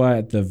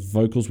slower, the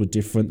vocals were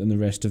different than the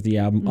rest of the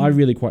album. I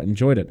really quite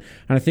enjoyed it.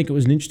 And I think it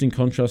was an interesting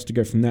contrast to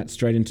go from that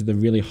straight into the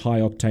really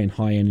high-octane,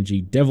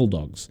 high-energy Devil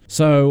Dogs.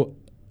 So,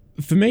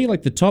 for me,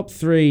 like the top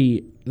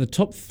three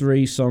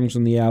songs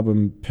on the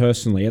album,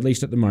 personally, at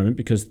least at the moment,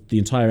 because the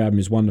entire album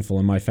is wonderful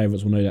and my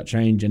favourites will no doubt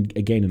change and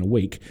again in a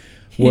week,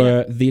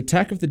 were The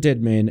Attack of the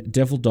Dead Men,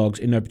 Devil Dogs,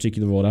 in no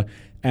particular order,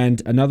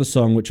 and another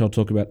song which I'll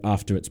talk about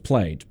after it's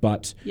played.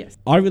 But yes,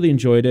 I really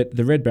enjoyed it.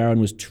 The Red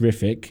Baron was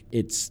terrific.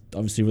 It's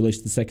obviously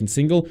released the second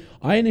single.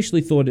 I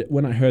initially thought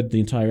when I heard the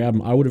entire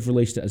album, I would have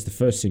released it as the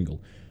first single,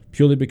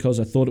 purely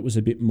because I thought it was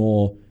a bit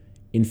more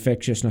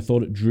infectious and I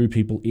thought it drew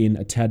people in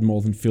a tad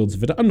more than Fields of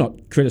Verdun. I'm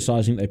not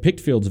criticising that they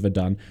picked Fields of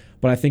Verdun,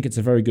 but I think it's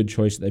a very good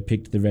choice that they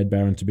picked the Red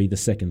Baron to be the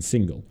second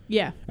single.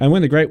 Yeah. And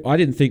when I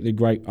didn't think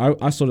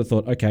I sort of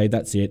thought, okay,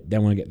 that's it, they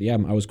want to get the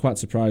album. I was quite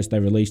surprised they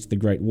released The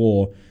Great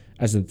War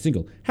as a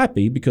single.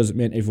 Happy, because it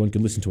meant everyone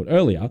could listen to it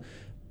earlier,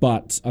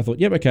 but I thought,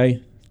 yep,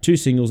 okay, 2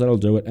 singles, that'll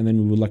do it, and then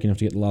we were lucky enough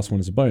to get the last one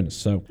as a bonus.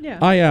 So yeah.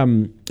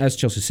 As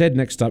Chelsea said,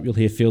 next up you'll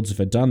hear Fields of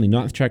Verdun, the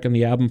 9th track on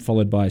the album,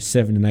 followed by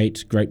 7 and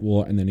 8, Great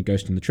War, and then A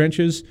Ghost in the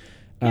Trenches.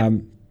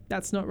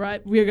 That's not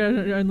right. We're going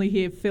to only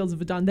hear Fields of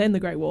Verdun, then The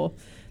Great War.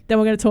 Then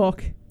we're going to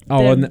talk.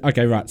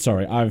 Okay, right,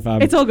 sorry.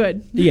 It's all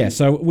good. Yeah,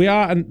 so we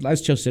are, and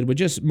as Chelsea said, we're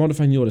just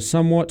modifying the order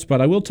somewhat,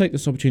 but I will take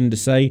this opportunity to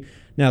say,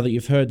 now that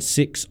you've heard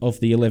 6 of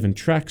the 11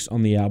 tracks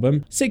on the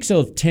album, 6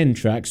 of 10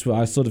 tracks,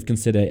 well, I sort of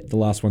consider the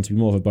last one to be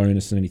more of a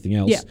bonus than anything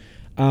else. Yeah.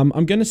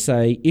 I'm going to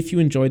say, if you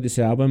enjoyed this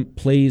album,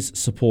 please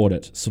support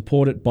it.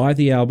 Support it, buy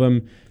the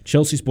album.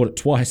 Chelsea's bought it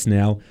twice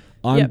now.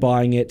 I'm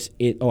buying it.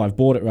 I've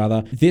bought it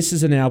rather. This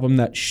is an album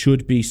that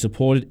should be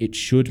supported.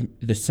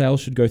 The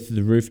sales should go through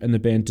the roof, and the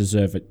band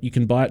deserve it. You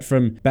can buy it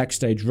from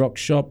Backstage Rock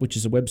Shop, which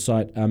is a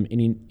website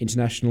any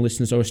international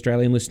listeners or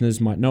Australian listeners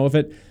might know of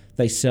it.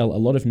 They sell a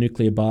lot of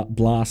Nuclear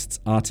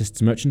Blast's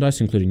artists' merchandise,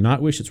 including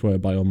Nightwish. That's where I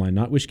buy all my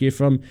Nightwish gear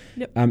from,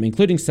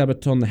 including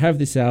Sabaton. They have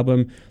this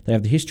album. They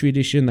have the History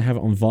Edition. They have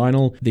it on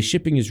vinyl. The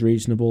shipping is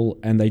reasonable,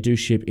 and they do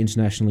ship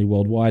internationally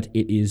worldwide.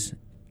 It is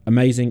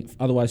amazing.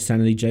 Otherwise,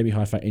 Sanity, JB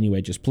Hi-Fi,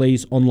 anyway. Just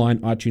please, online,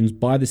 iTunes,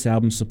 buy this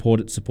album, support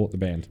it, support the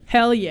band.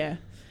 Hell yeah.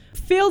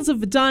 Fields of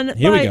Verdun.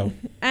 Here we go.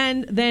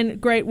 And then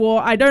Great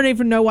War. I don't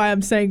even know why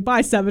I'm saying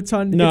by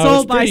Sabaton. No, it's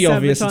all it's by pretty Sabaton.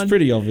 obvious. It's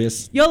pretty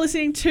obvious. You're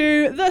listening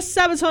to the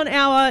Sabaton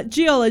Hour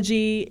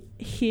Geology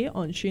here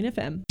on Tune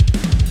FM.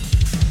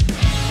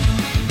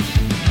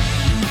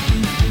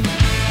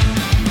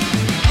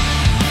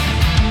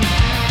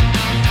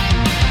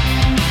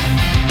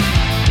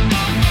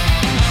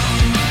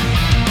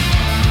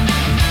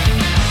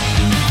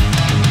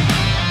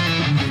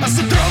 As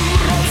the drum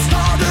roll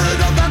started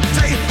on that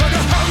day, like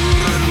 100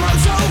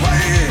 miles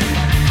away,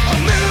 a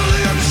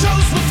million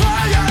shells were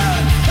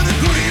fired, and the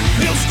green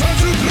fields turned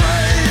to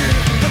grey.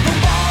 The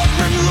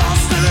bombardment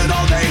lasted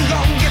all day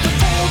long, yet the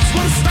forts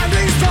were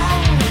standing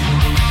strong.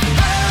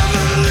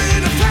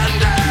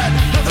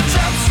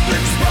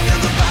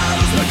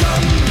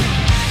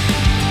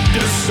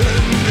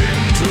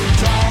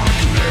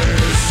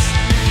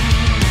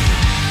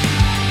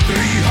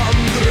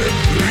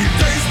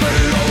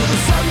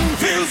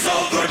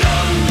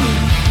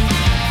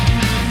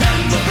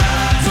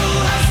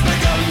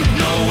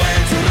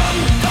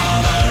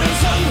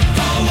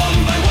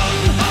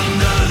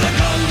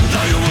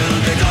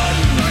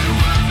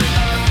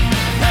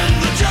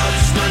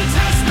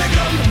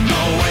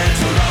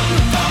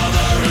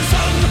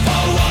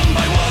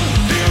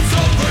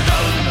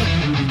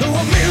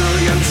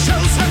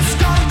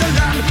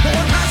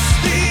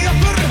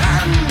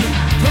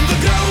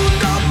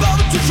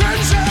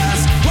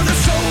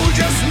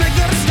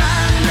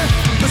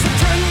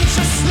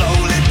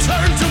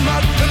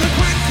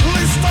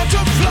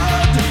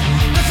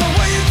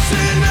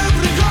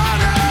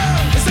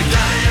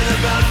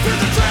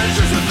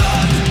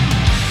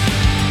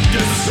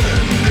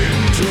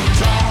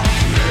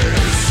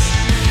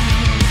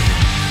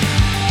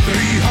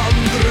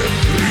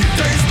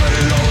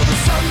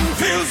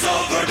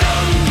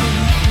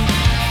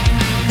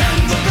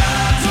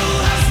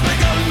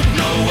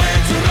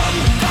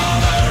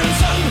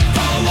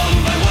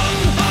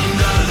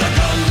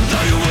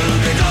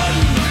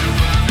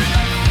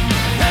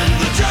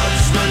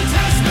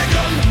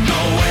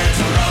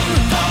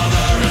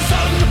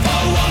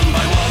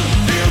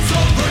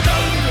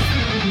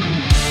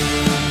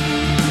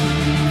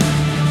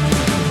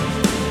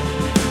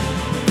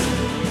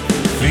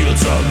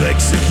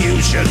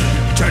 desolation,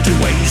 turned to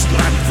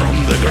wasteland from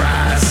the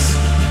grass.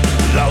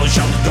 Thou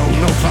shalt go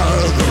no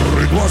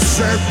further, it was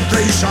said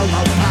they shall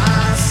not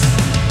pass.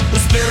 The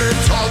spirit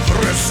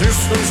of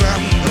resistance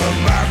and the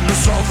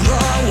madness of the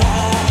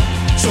war.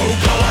 So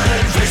go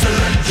ahead, face the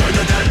lead, join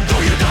the dead,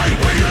 though you die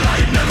where you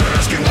lie, never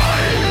asking why.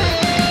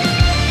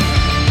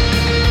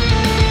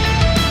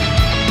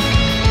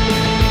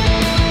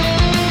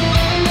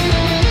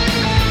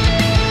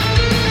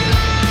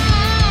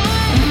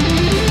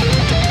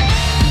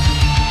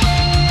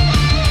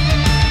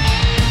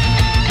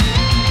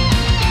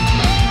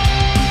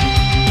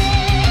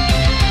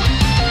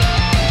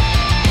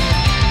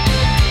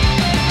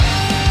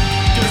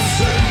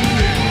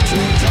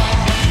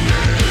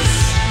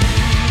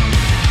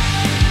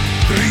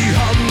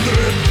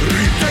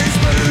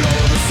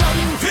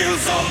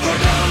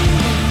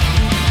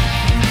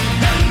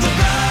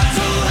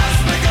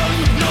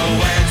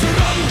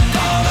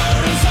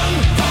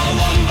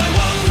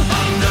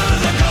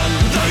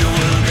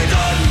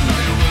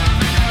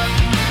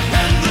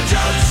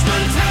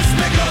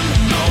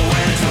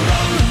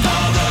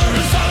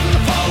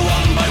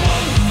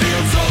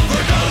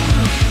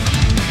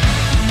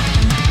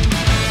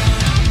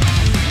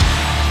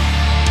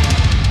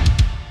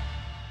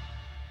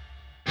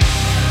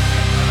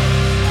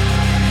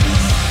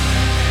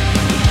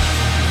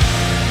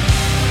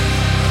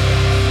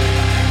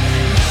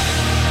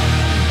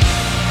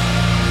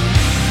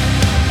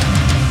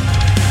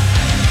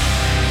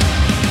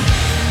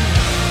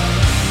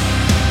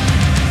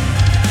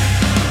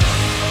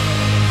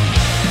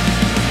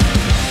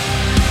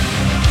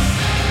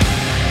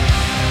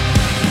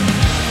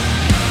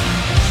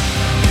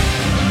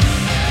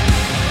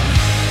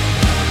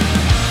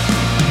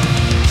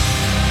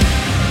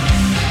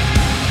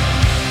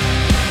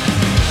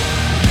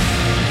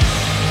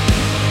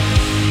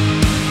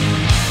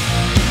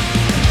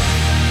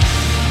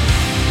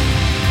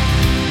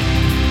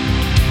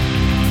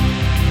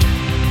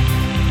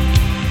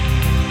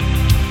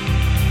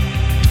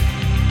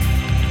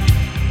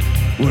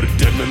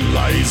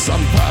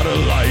 I'm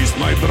paralyzed,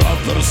 my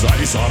brother's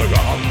eyes are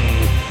gone,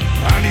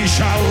 and he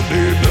shall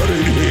be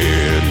buried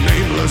here,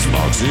 nameless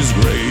marks his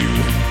grave.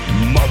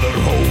 Mother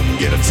home,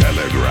 get a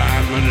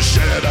telegram and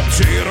shed a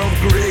tear of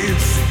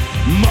grief.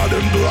 Mud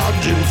and blood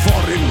in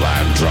foreign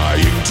land,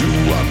 trying to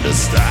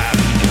understand.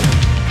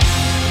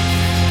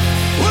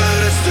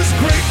 Where is this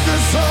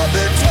greatness of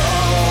it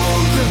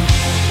told?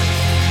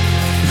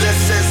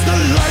 This is the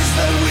lies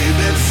that we've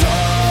been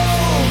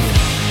sold.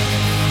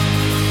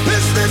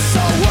 Is this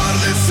a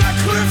worthy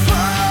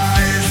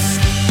sacrifice?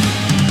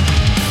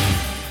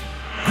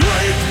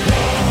 Great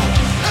war,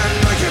 and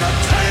I cannot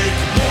take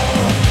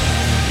more.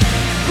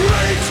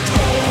 Great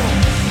war,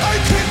 I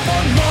keep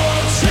on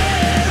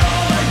marching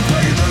on. I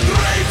play the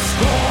great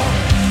score,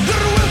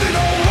 there will be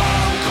no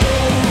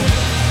encore.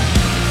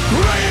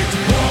 Great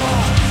war,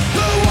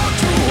 the war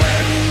to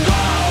end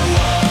all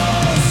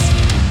wars.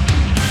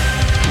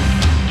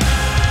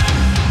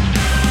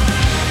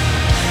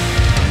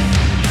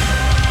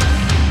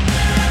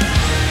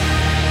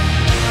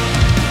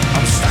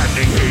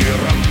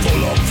 Here I'm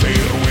full of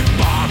fear, with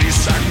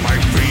bodies at my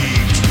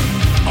feet.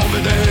 Over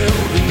there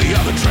in the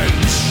other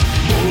trench,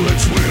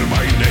 bullets wear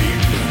my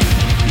name.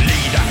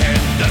 Lead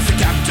ahead, as the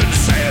captain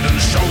said, and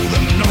show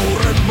them no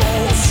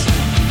remorse.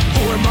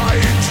 Who am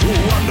I to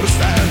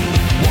understand?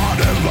 What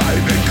have I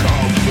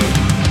become?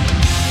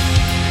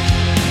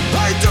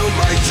 I do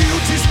my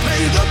duties,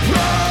 pay the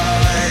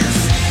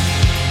price.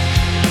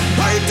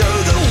 I do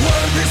the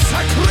worthy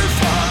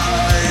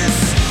sacrifice.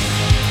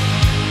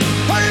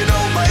 I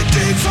know my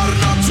deeds are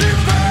not in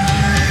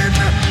vain.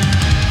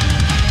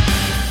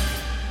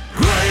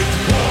 Great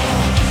war,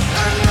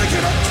 and I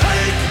cannot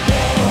take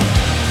more.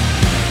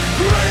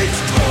 Great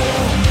war,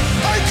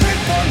 I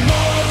keep on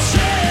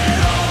marching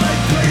on. I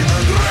play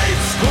the great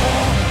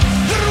score,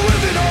 there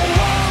will be no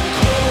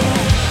encore.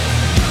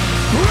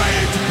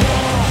 Great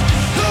war,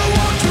 the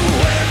war to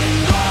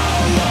end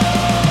all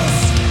wars.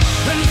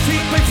 And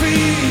feet by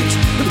feet,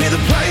 be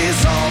the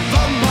place of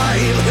a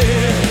mile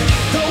here.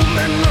 Though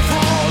men are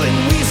falling,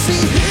 we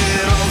see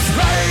heroes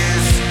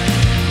rise.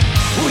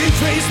 We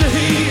face the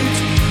heat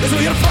as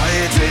we are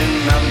fighting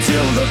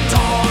until the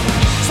dawn.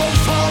 So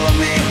follow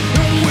me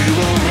and we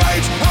will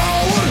write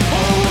our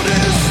own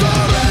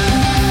history.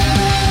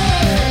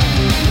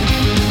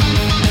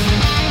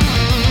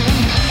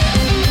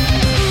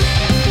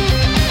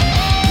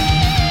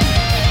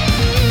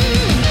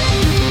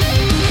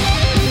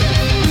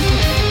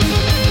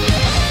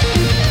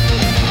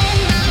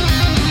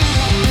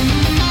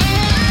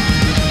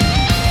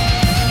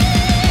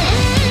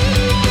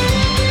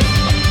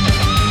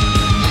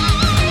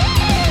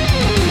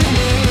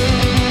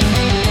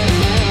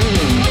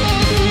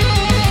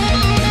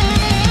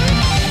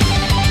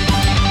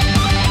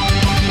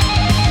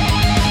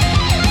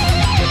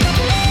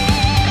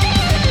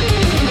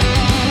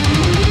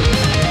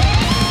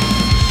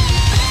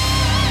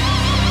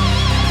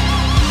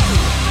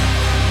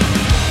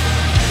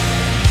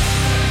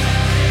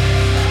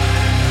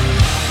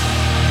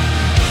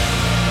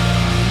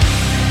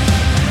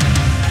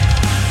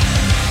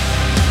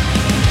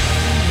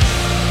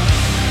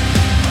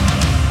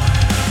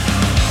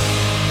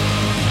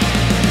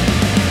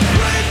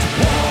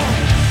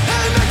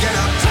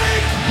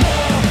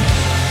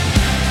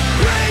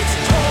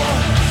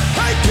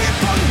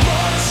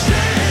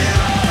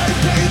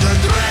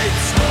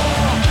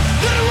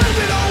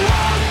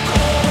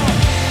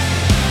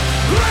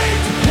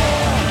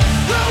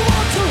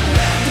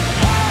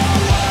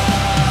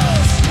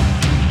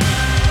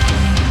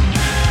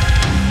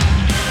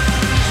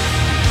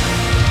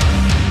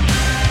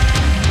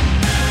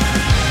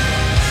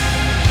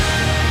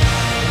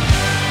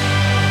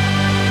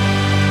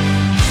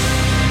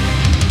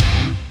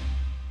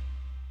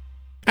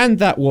 And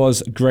that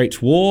was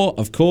Great War,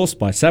 of course,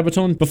 by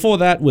Sabaton. Before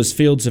that was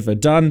Fields of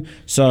Verdun.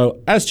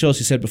 So, as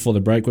Chelsea said before the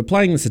break, we're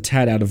playing this a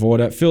tad out of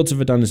order. Fields of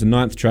Verdun is the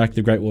 9th track,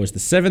 The Great War is the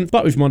 7th,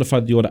 but we've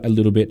modified the order a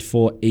little bit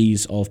for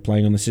ease of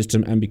playing on the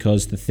system and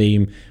because the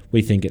theme,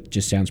 we think it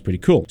just sounds pretty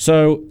cool.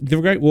 So,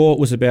 The Great War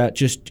was about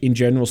just, in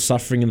general,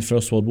 suffering in the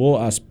First World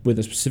War, with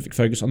a specific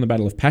focus on the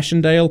Battle of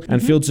Passchendaele,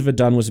 and Fields of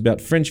Verdun was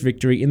about French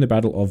victory in the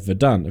Battle of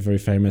Verdun, a very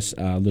famous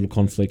little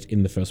conflict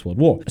in the First World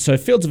War. So,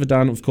 Fields of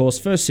Verdun, of course,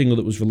 first single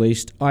that was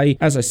released.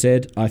 As I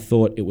said, I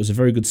thought it was a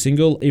very good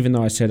single, even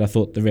though I said I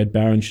thought The Red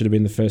Baron should have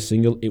been the first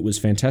single. It was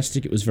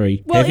fantastic. It was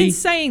very heavy. In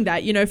saying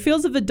that,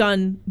 Fields of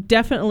Verdun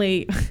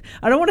definitely,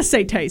 I don't want to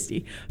say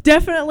tasty,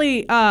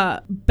 definitely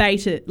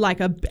baited, like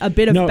a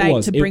bit of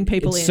bait to bring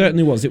people in. It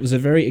certainly was. It was a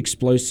very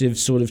explosive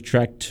sort of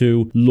track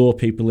to lure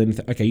people in.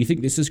 Okay, you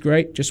think this is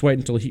great? Just wait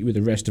until I hit you with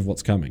the rest of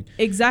what's coming.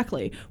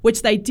 Exactly,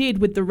 which they did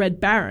with The Red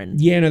Baron.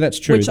 Yeah, no, that's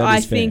true. Which that I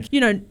is fair.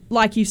 think,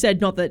 like you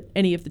said, not that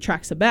any of the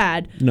tracks are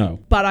bad. No.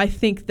 But I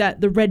think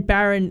that The Red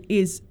Baron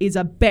is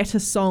a better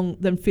song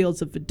than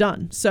Fields of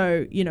Verdun.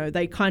 So,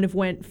 they kind of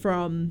went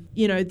from,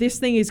 this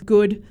thing is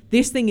good,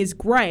 this thing is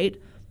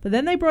great, but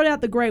then they brought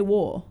out The Great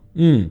War.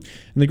 And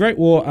The Great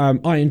War,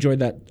 I enjoyed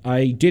that.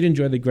 I did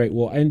enjoy The Great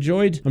War. I'm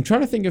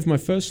trying to think of my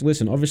first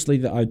listen.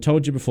 Obviously, I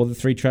told you before the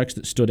 3 tracks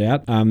that stood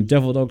out.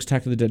 Devil Dogs,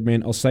 Attack of the Dead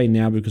Man, I'll say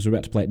now because we're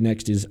about to play it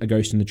next, is A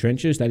Ghost in the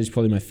Trenches. That is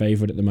probably my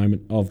favourite at the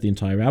moment of the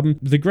entire album.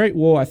 The Great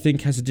War, I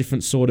think, has a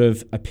different sort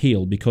of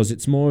appeal because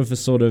it's more of a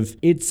sort of,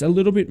 it's a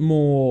little bit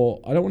more,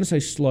 I don't want to say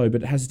slow,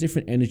 but it has a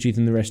different energy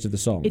than the rest of the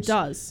songs. It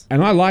does.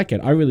 And I like it.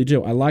 I really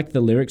do. I like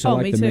the lyrics. I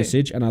like the too.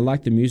 message. And I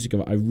like the music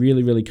of it. I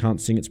really, really can't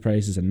sing its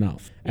praises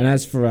enough. And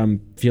as for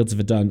Fields of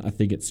Verdun, I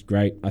think it's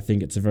great. I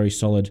think it's a very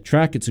solid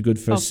track. It's a good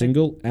first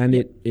single, and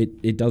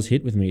it does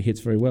hit with me. It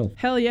hits very well.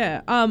 Hell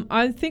yeah.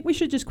 I think we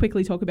should just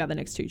quickly talk about the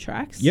next 2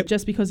 tracks. Yep.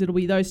 Just because it'll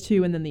be those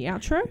 2 and then the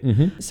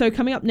outro. So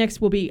coming up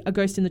next will be A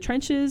Ghost in the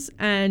Trenches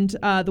and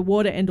The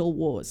War to End All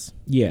Wars.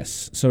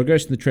 Yes. So A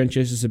Ghost in the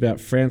Trenches is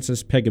about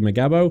Francis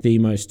Peggamagabo, the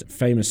most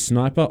famous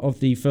sniper of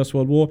the First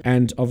World War,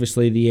 and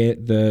obviously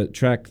the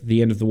track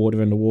The End of the War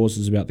to End All Wars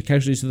is about the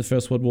casualties of the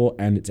First World War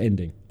and its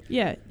ending.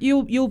 Yeah,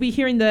 you'll be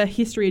hearing the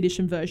History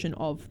Edition version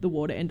of The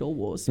War to End All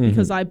Wars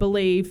because I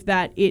believe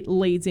that it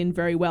leads in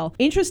very well.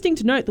 Interesting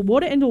to note, The War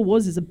to End All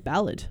Wars is a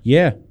ballad.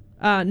 Yeah.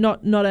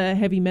 Not a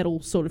heavy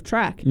metal sort of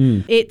track.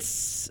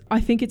 I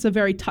think it's a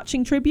very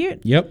touching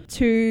tribute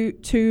to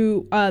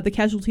the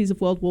casualties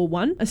of World War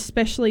I,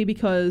 especially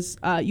because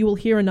you will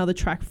hear another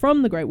track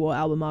from the Great War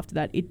album after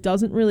that. It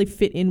doesn't really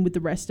fit in with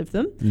the rest of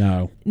them.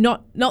 No.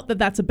 Not that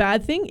that's a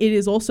bad thing. It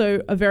is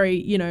also a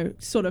very,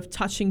 sort of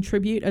touching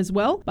tribute as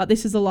well. But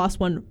this is the last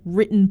one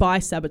written by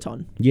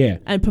Sabaton. Yeah.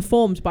 And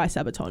performed by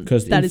Sabaton.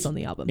 Because that is on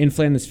the album. In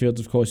Flanders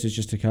Fields, of course, is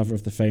just a cover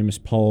of the famous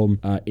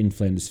poem In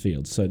Flanders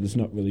Fields. So there's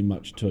not really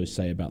much to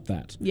say about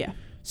that. Yeah.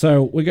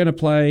 So we're going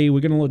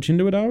to launch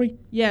into it, are we?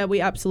 Yeah, we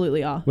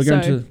absolutely are. We're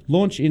going to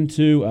launch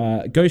into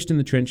Ghost in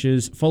the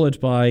Trenches, followed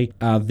by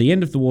The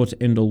End of the War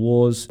to End All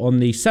Wars on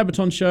the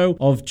Sabaton show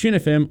of Tune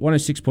FM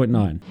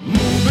 106.9.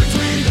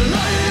 Between the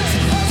lines,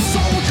 a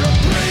soldier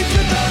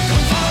breaking the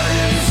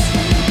confines.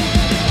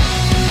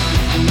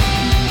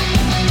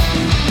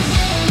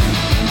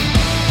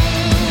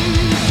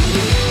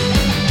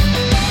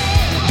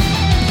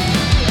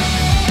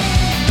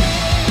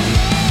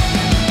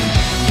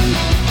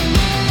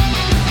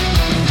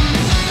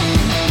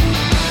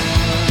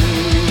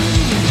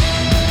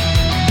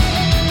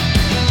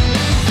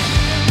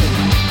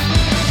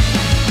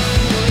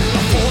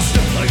 A force to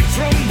play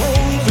from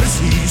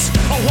overseas,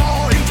 a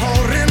warring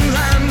torrent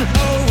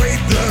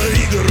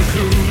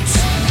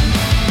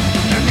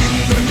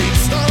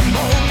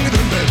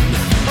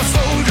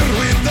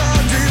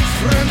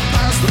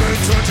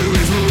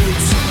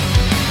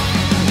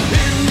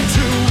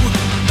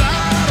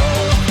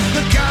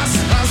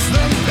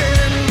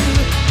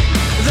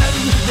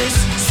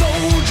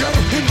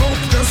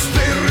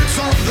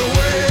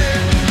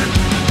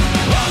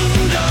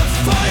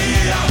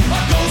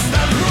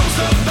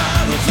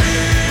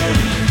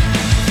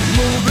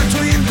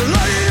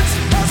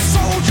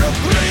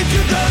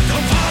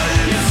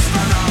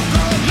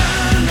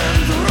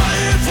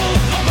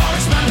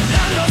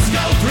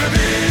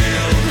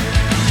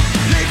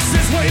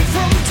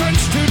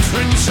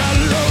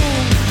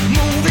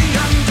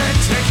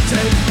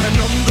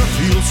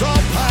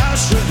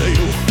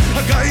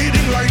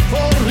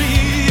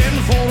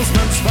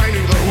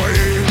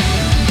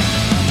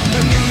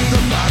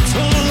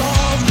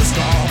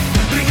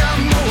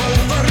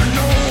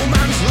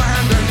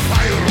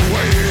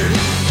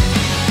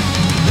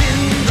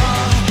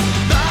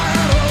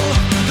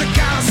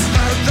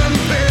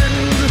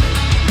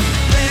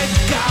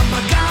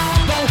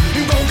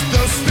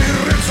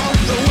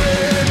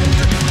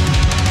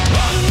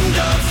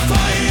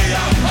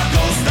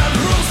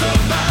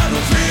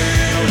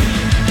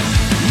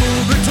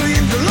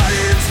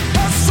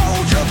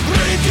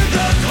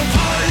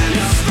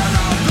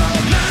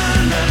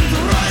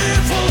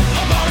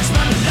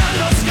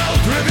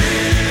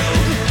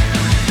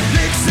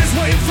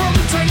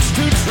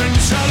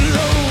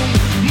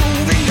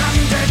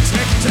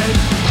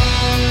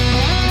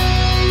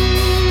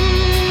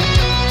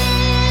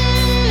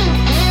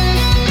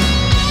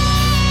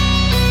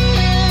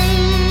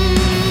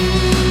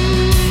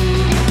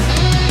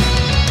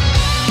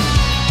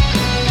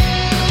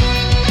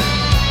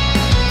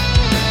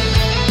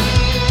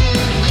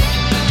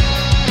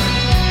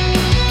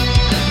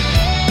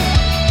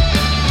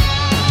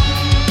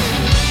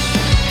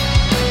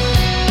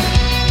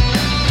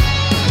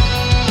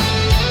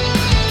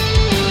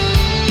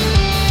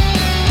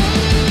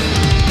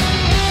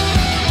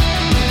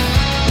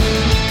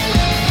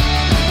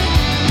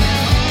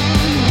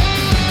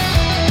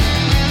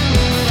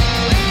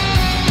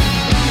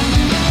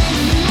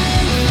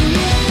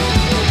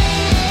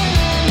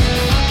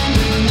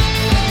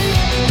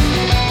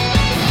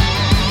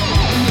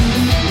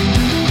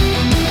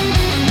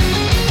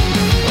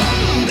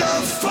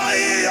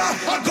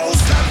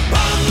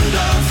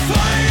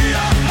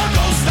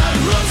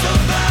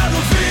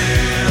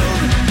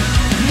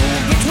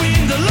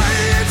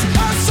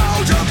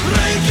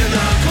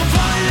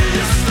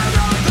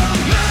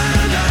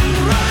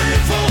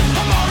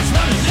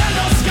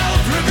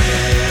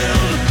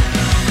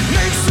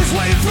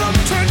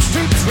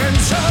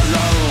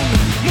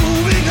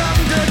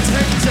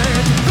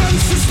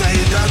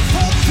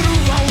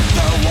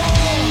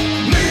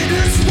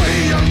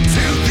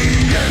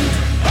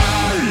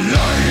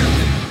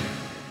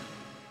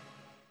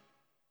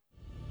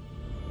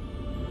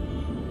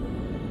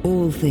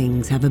All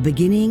things have a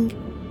beginning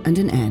and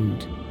an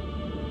end.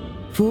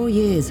 4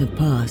 years have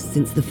passed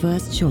since the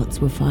first shots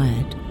were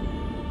fired.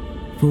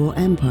 4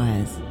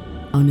 empires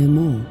are no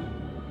more.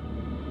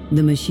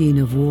 The machine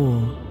of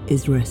war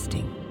is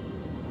resting.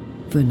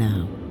 For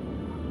now.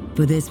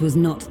 For this was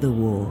not the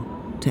war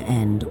to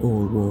end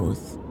all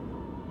wars.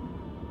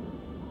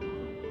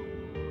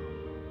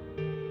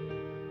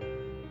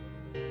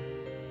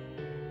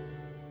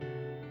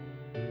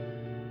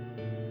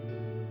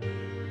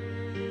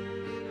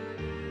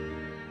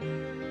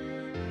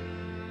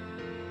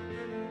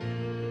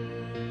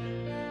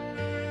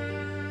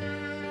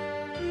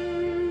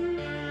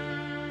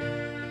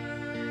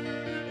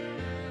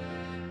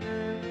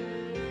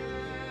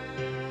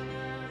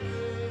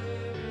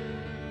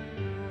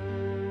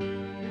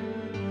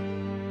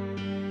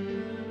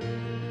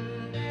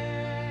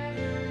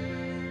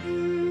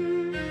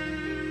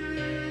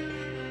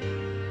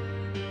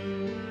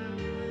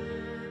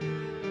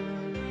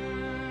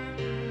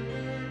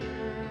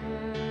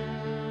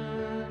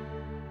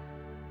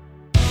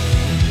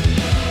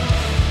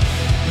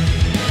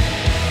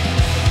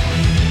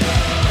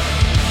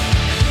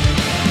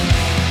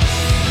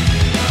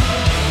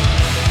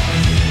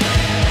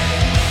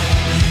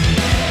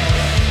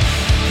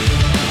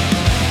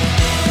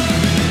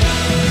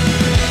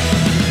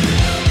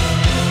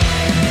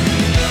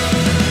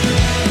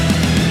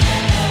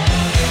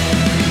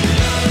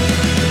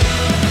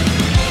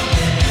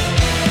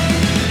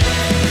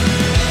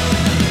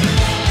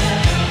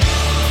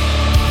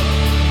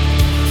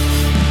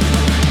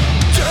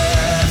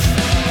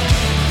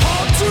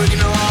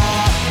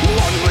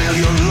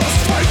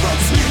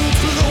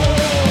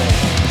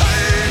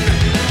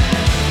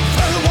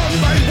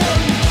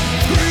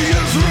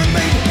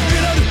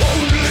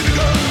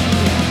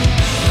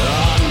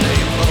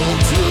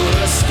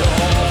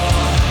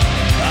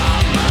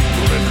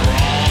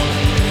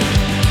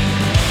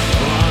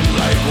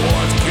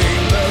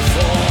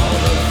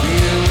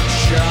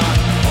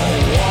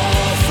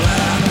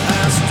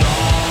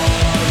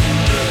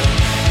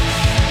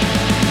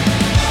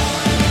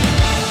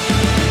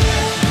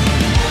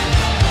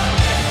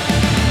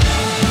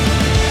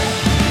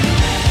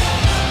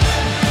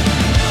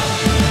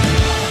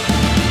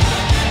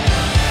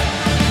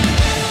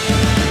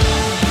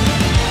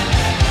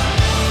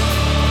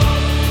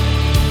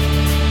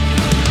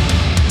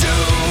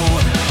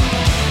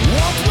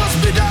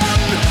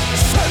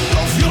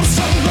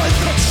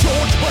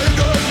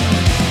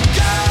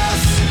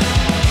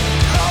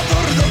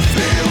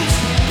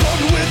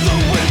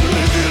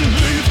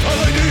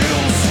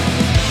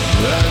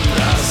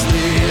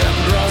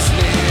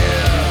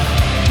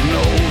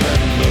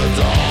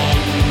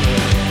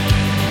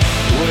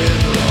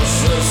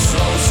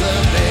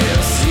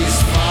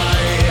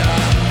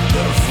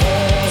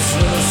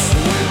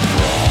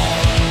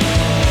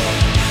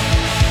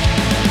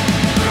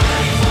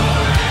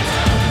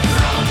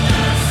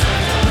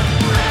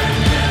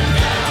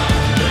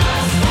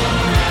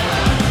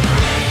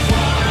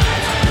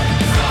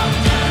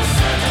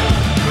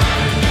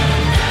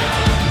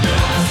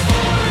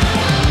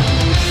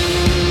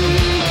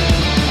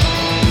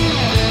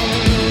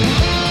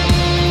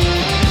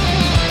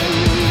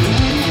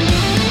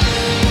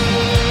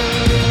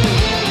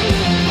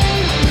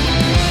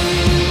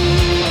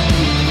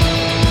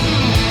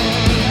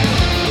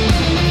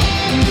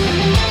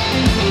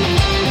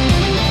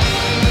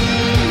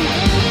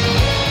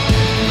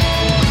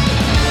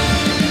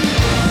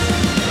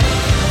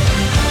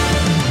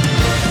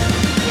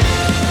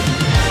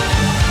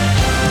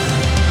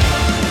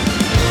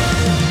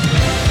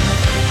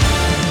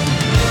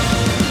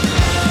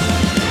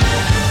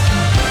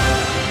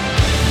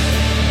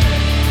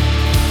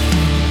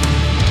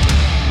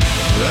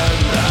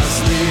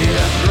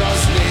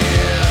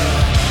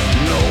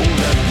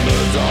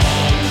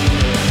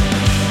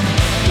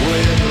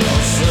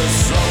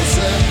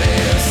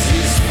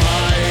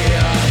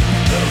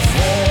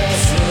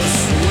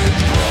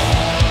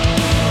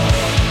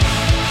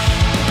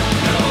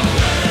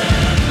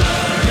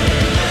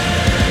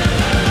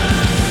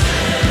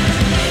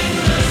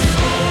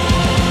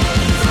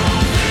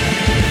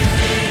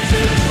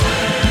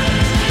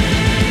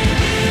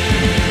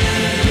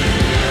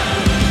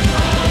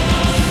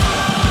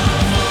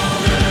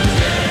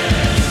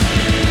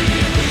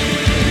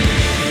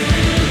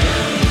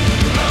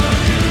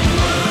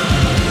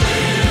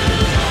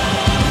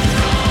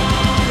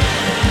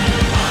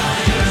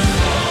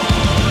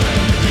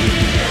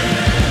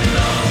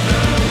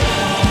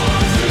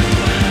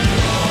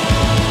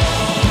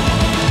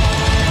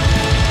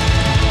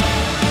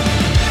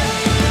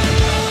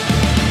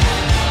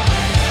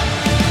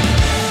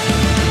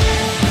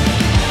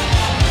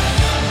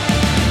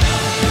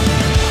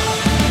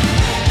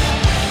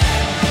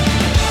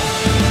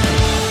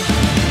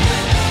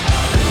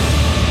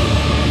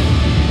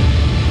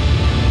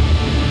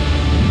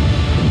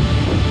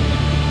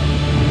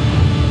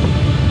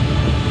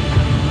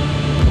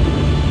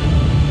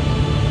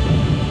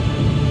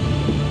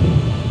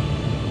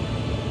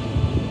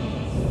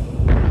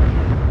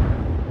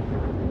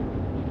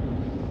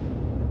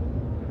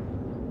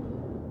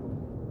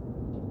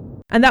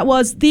 And that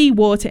was The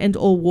War to End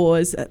All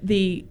Wars,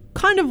 the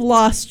kind of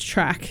last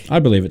track I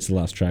believe it's the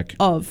last track.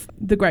 of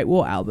the Great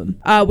War album.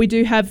 We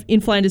do have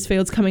In Flanders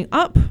Fields coming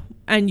up,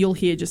 and you'll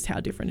hear just how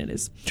different it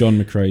is. John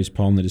McCrae's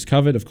poem that is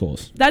covered, of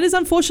course. That is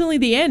unfortunately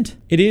the end.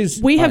 It is.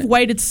 We have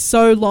waited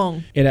so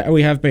long.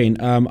 We have been.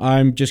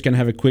 I'm just going to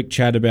have a quick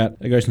chat about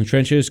A Ghost in the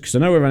Trenches because I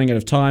know we're running out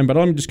of time, but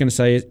I'm just going to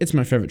say it's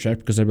my favourite track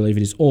because I believe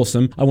it is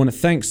awesome. I want to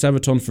thank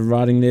Sabaton for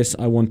writing this.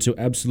 I want to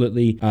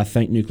absolutely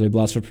thank Nuclear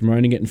Blast for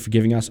promoting it and for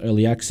giving us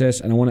early access.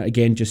 And I want to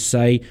again just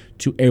say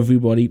to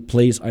everybody,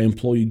 please, I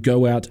implore you,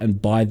 go out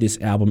and buy this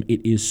album.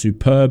 It is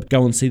superb.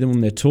 Go and see them on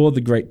their tour, the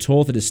Great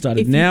Tour that has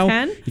started now.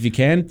 If you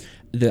can.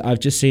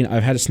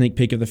 I've had a sneak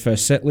peek of the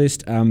first set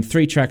list.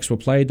 3 tracks were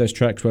played. Those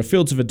tracks were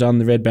Fields of Verdun,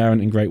 The Red Baron,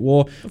 and Great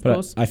War.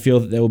 But I feel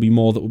that there will be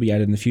more that will be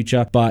added in the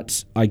future.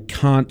 But I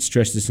can't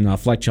stress this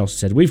enough. Like Chelsea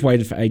said, we've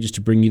waited for ages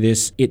to bring you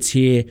this. It's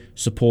here.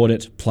 Support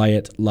it. Play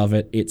it. Love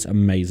it. It's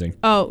amazing.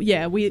 Oh,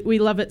 yeah. We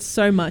love it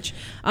so much.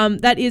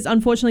 That is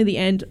unfortunately the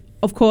end.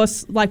 Of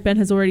course, like Ben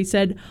has already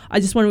said, I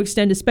just want to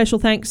extend a special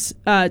thanks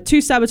to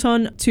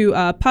Sabaton, to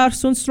Per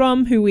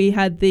Sundstrom, who we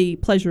had the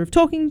pleasure of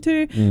talking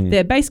to,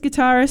 their bass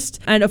guitarist,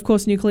 and of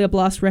course Nuclear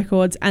Blast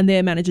Records and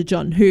their manager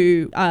John,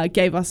 who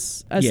gave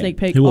us a sneak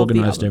peek who of the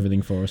organised album.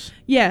 everything for us.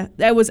 Yeah,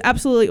 that was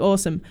absolutely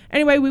awesome.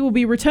 Anyway, we will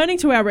be returning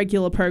to our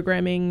regular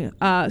programming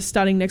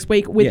starting next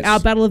week with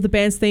our Battle of the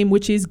Bands theme,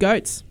 which is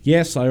Goats.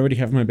 Yes, I already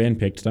have my band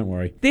picked, don't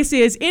worry. This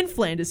is In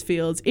Flanders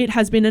Fields. It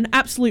has been an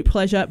absolute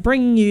pleasure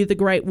bringing you the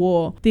Great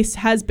War. This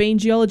has been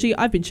Geology.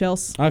 I've been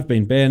Chels. I've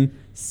been Ben.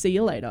 See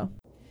you later.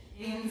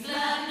 In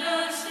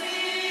Flanders fields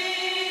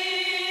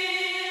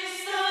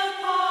the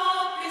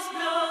poppies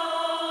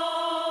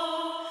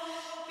blow,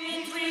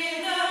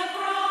 between the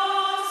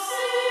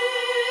crosses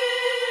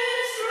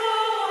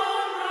row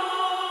on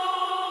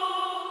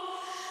row,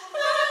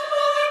 that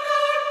mark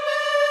our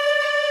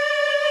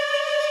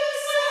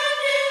place, and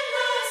in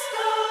the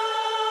sky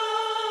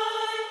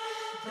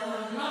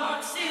the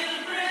lark still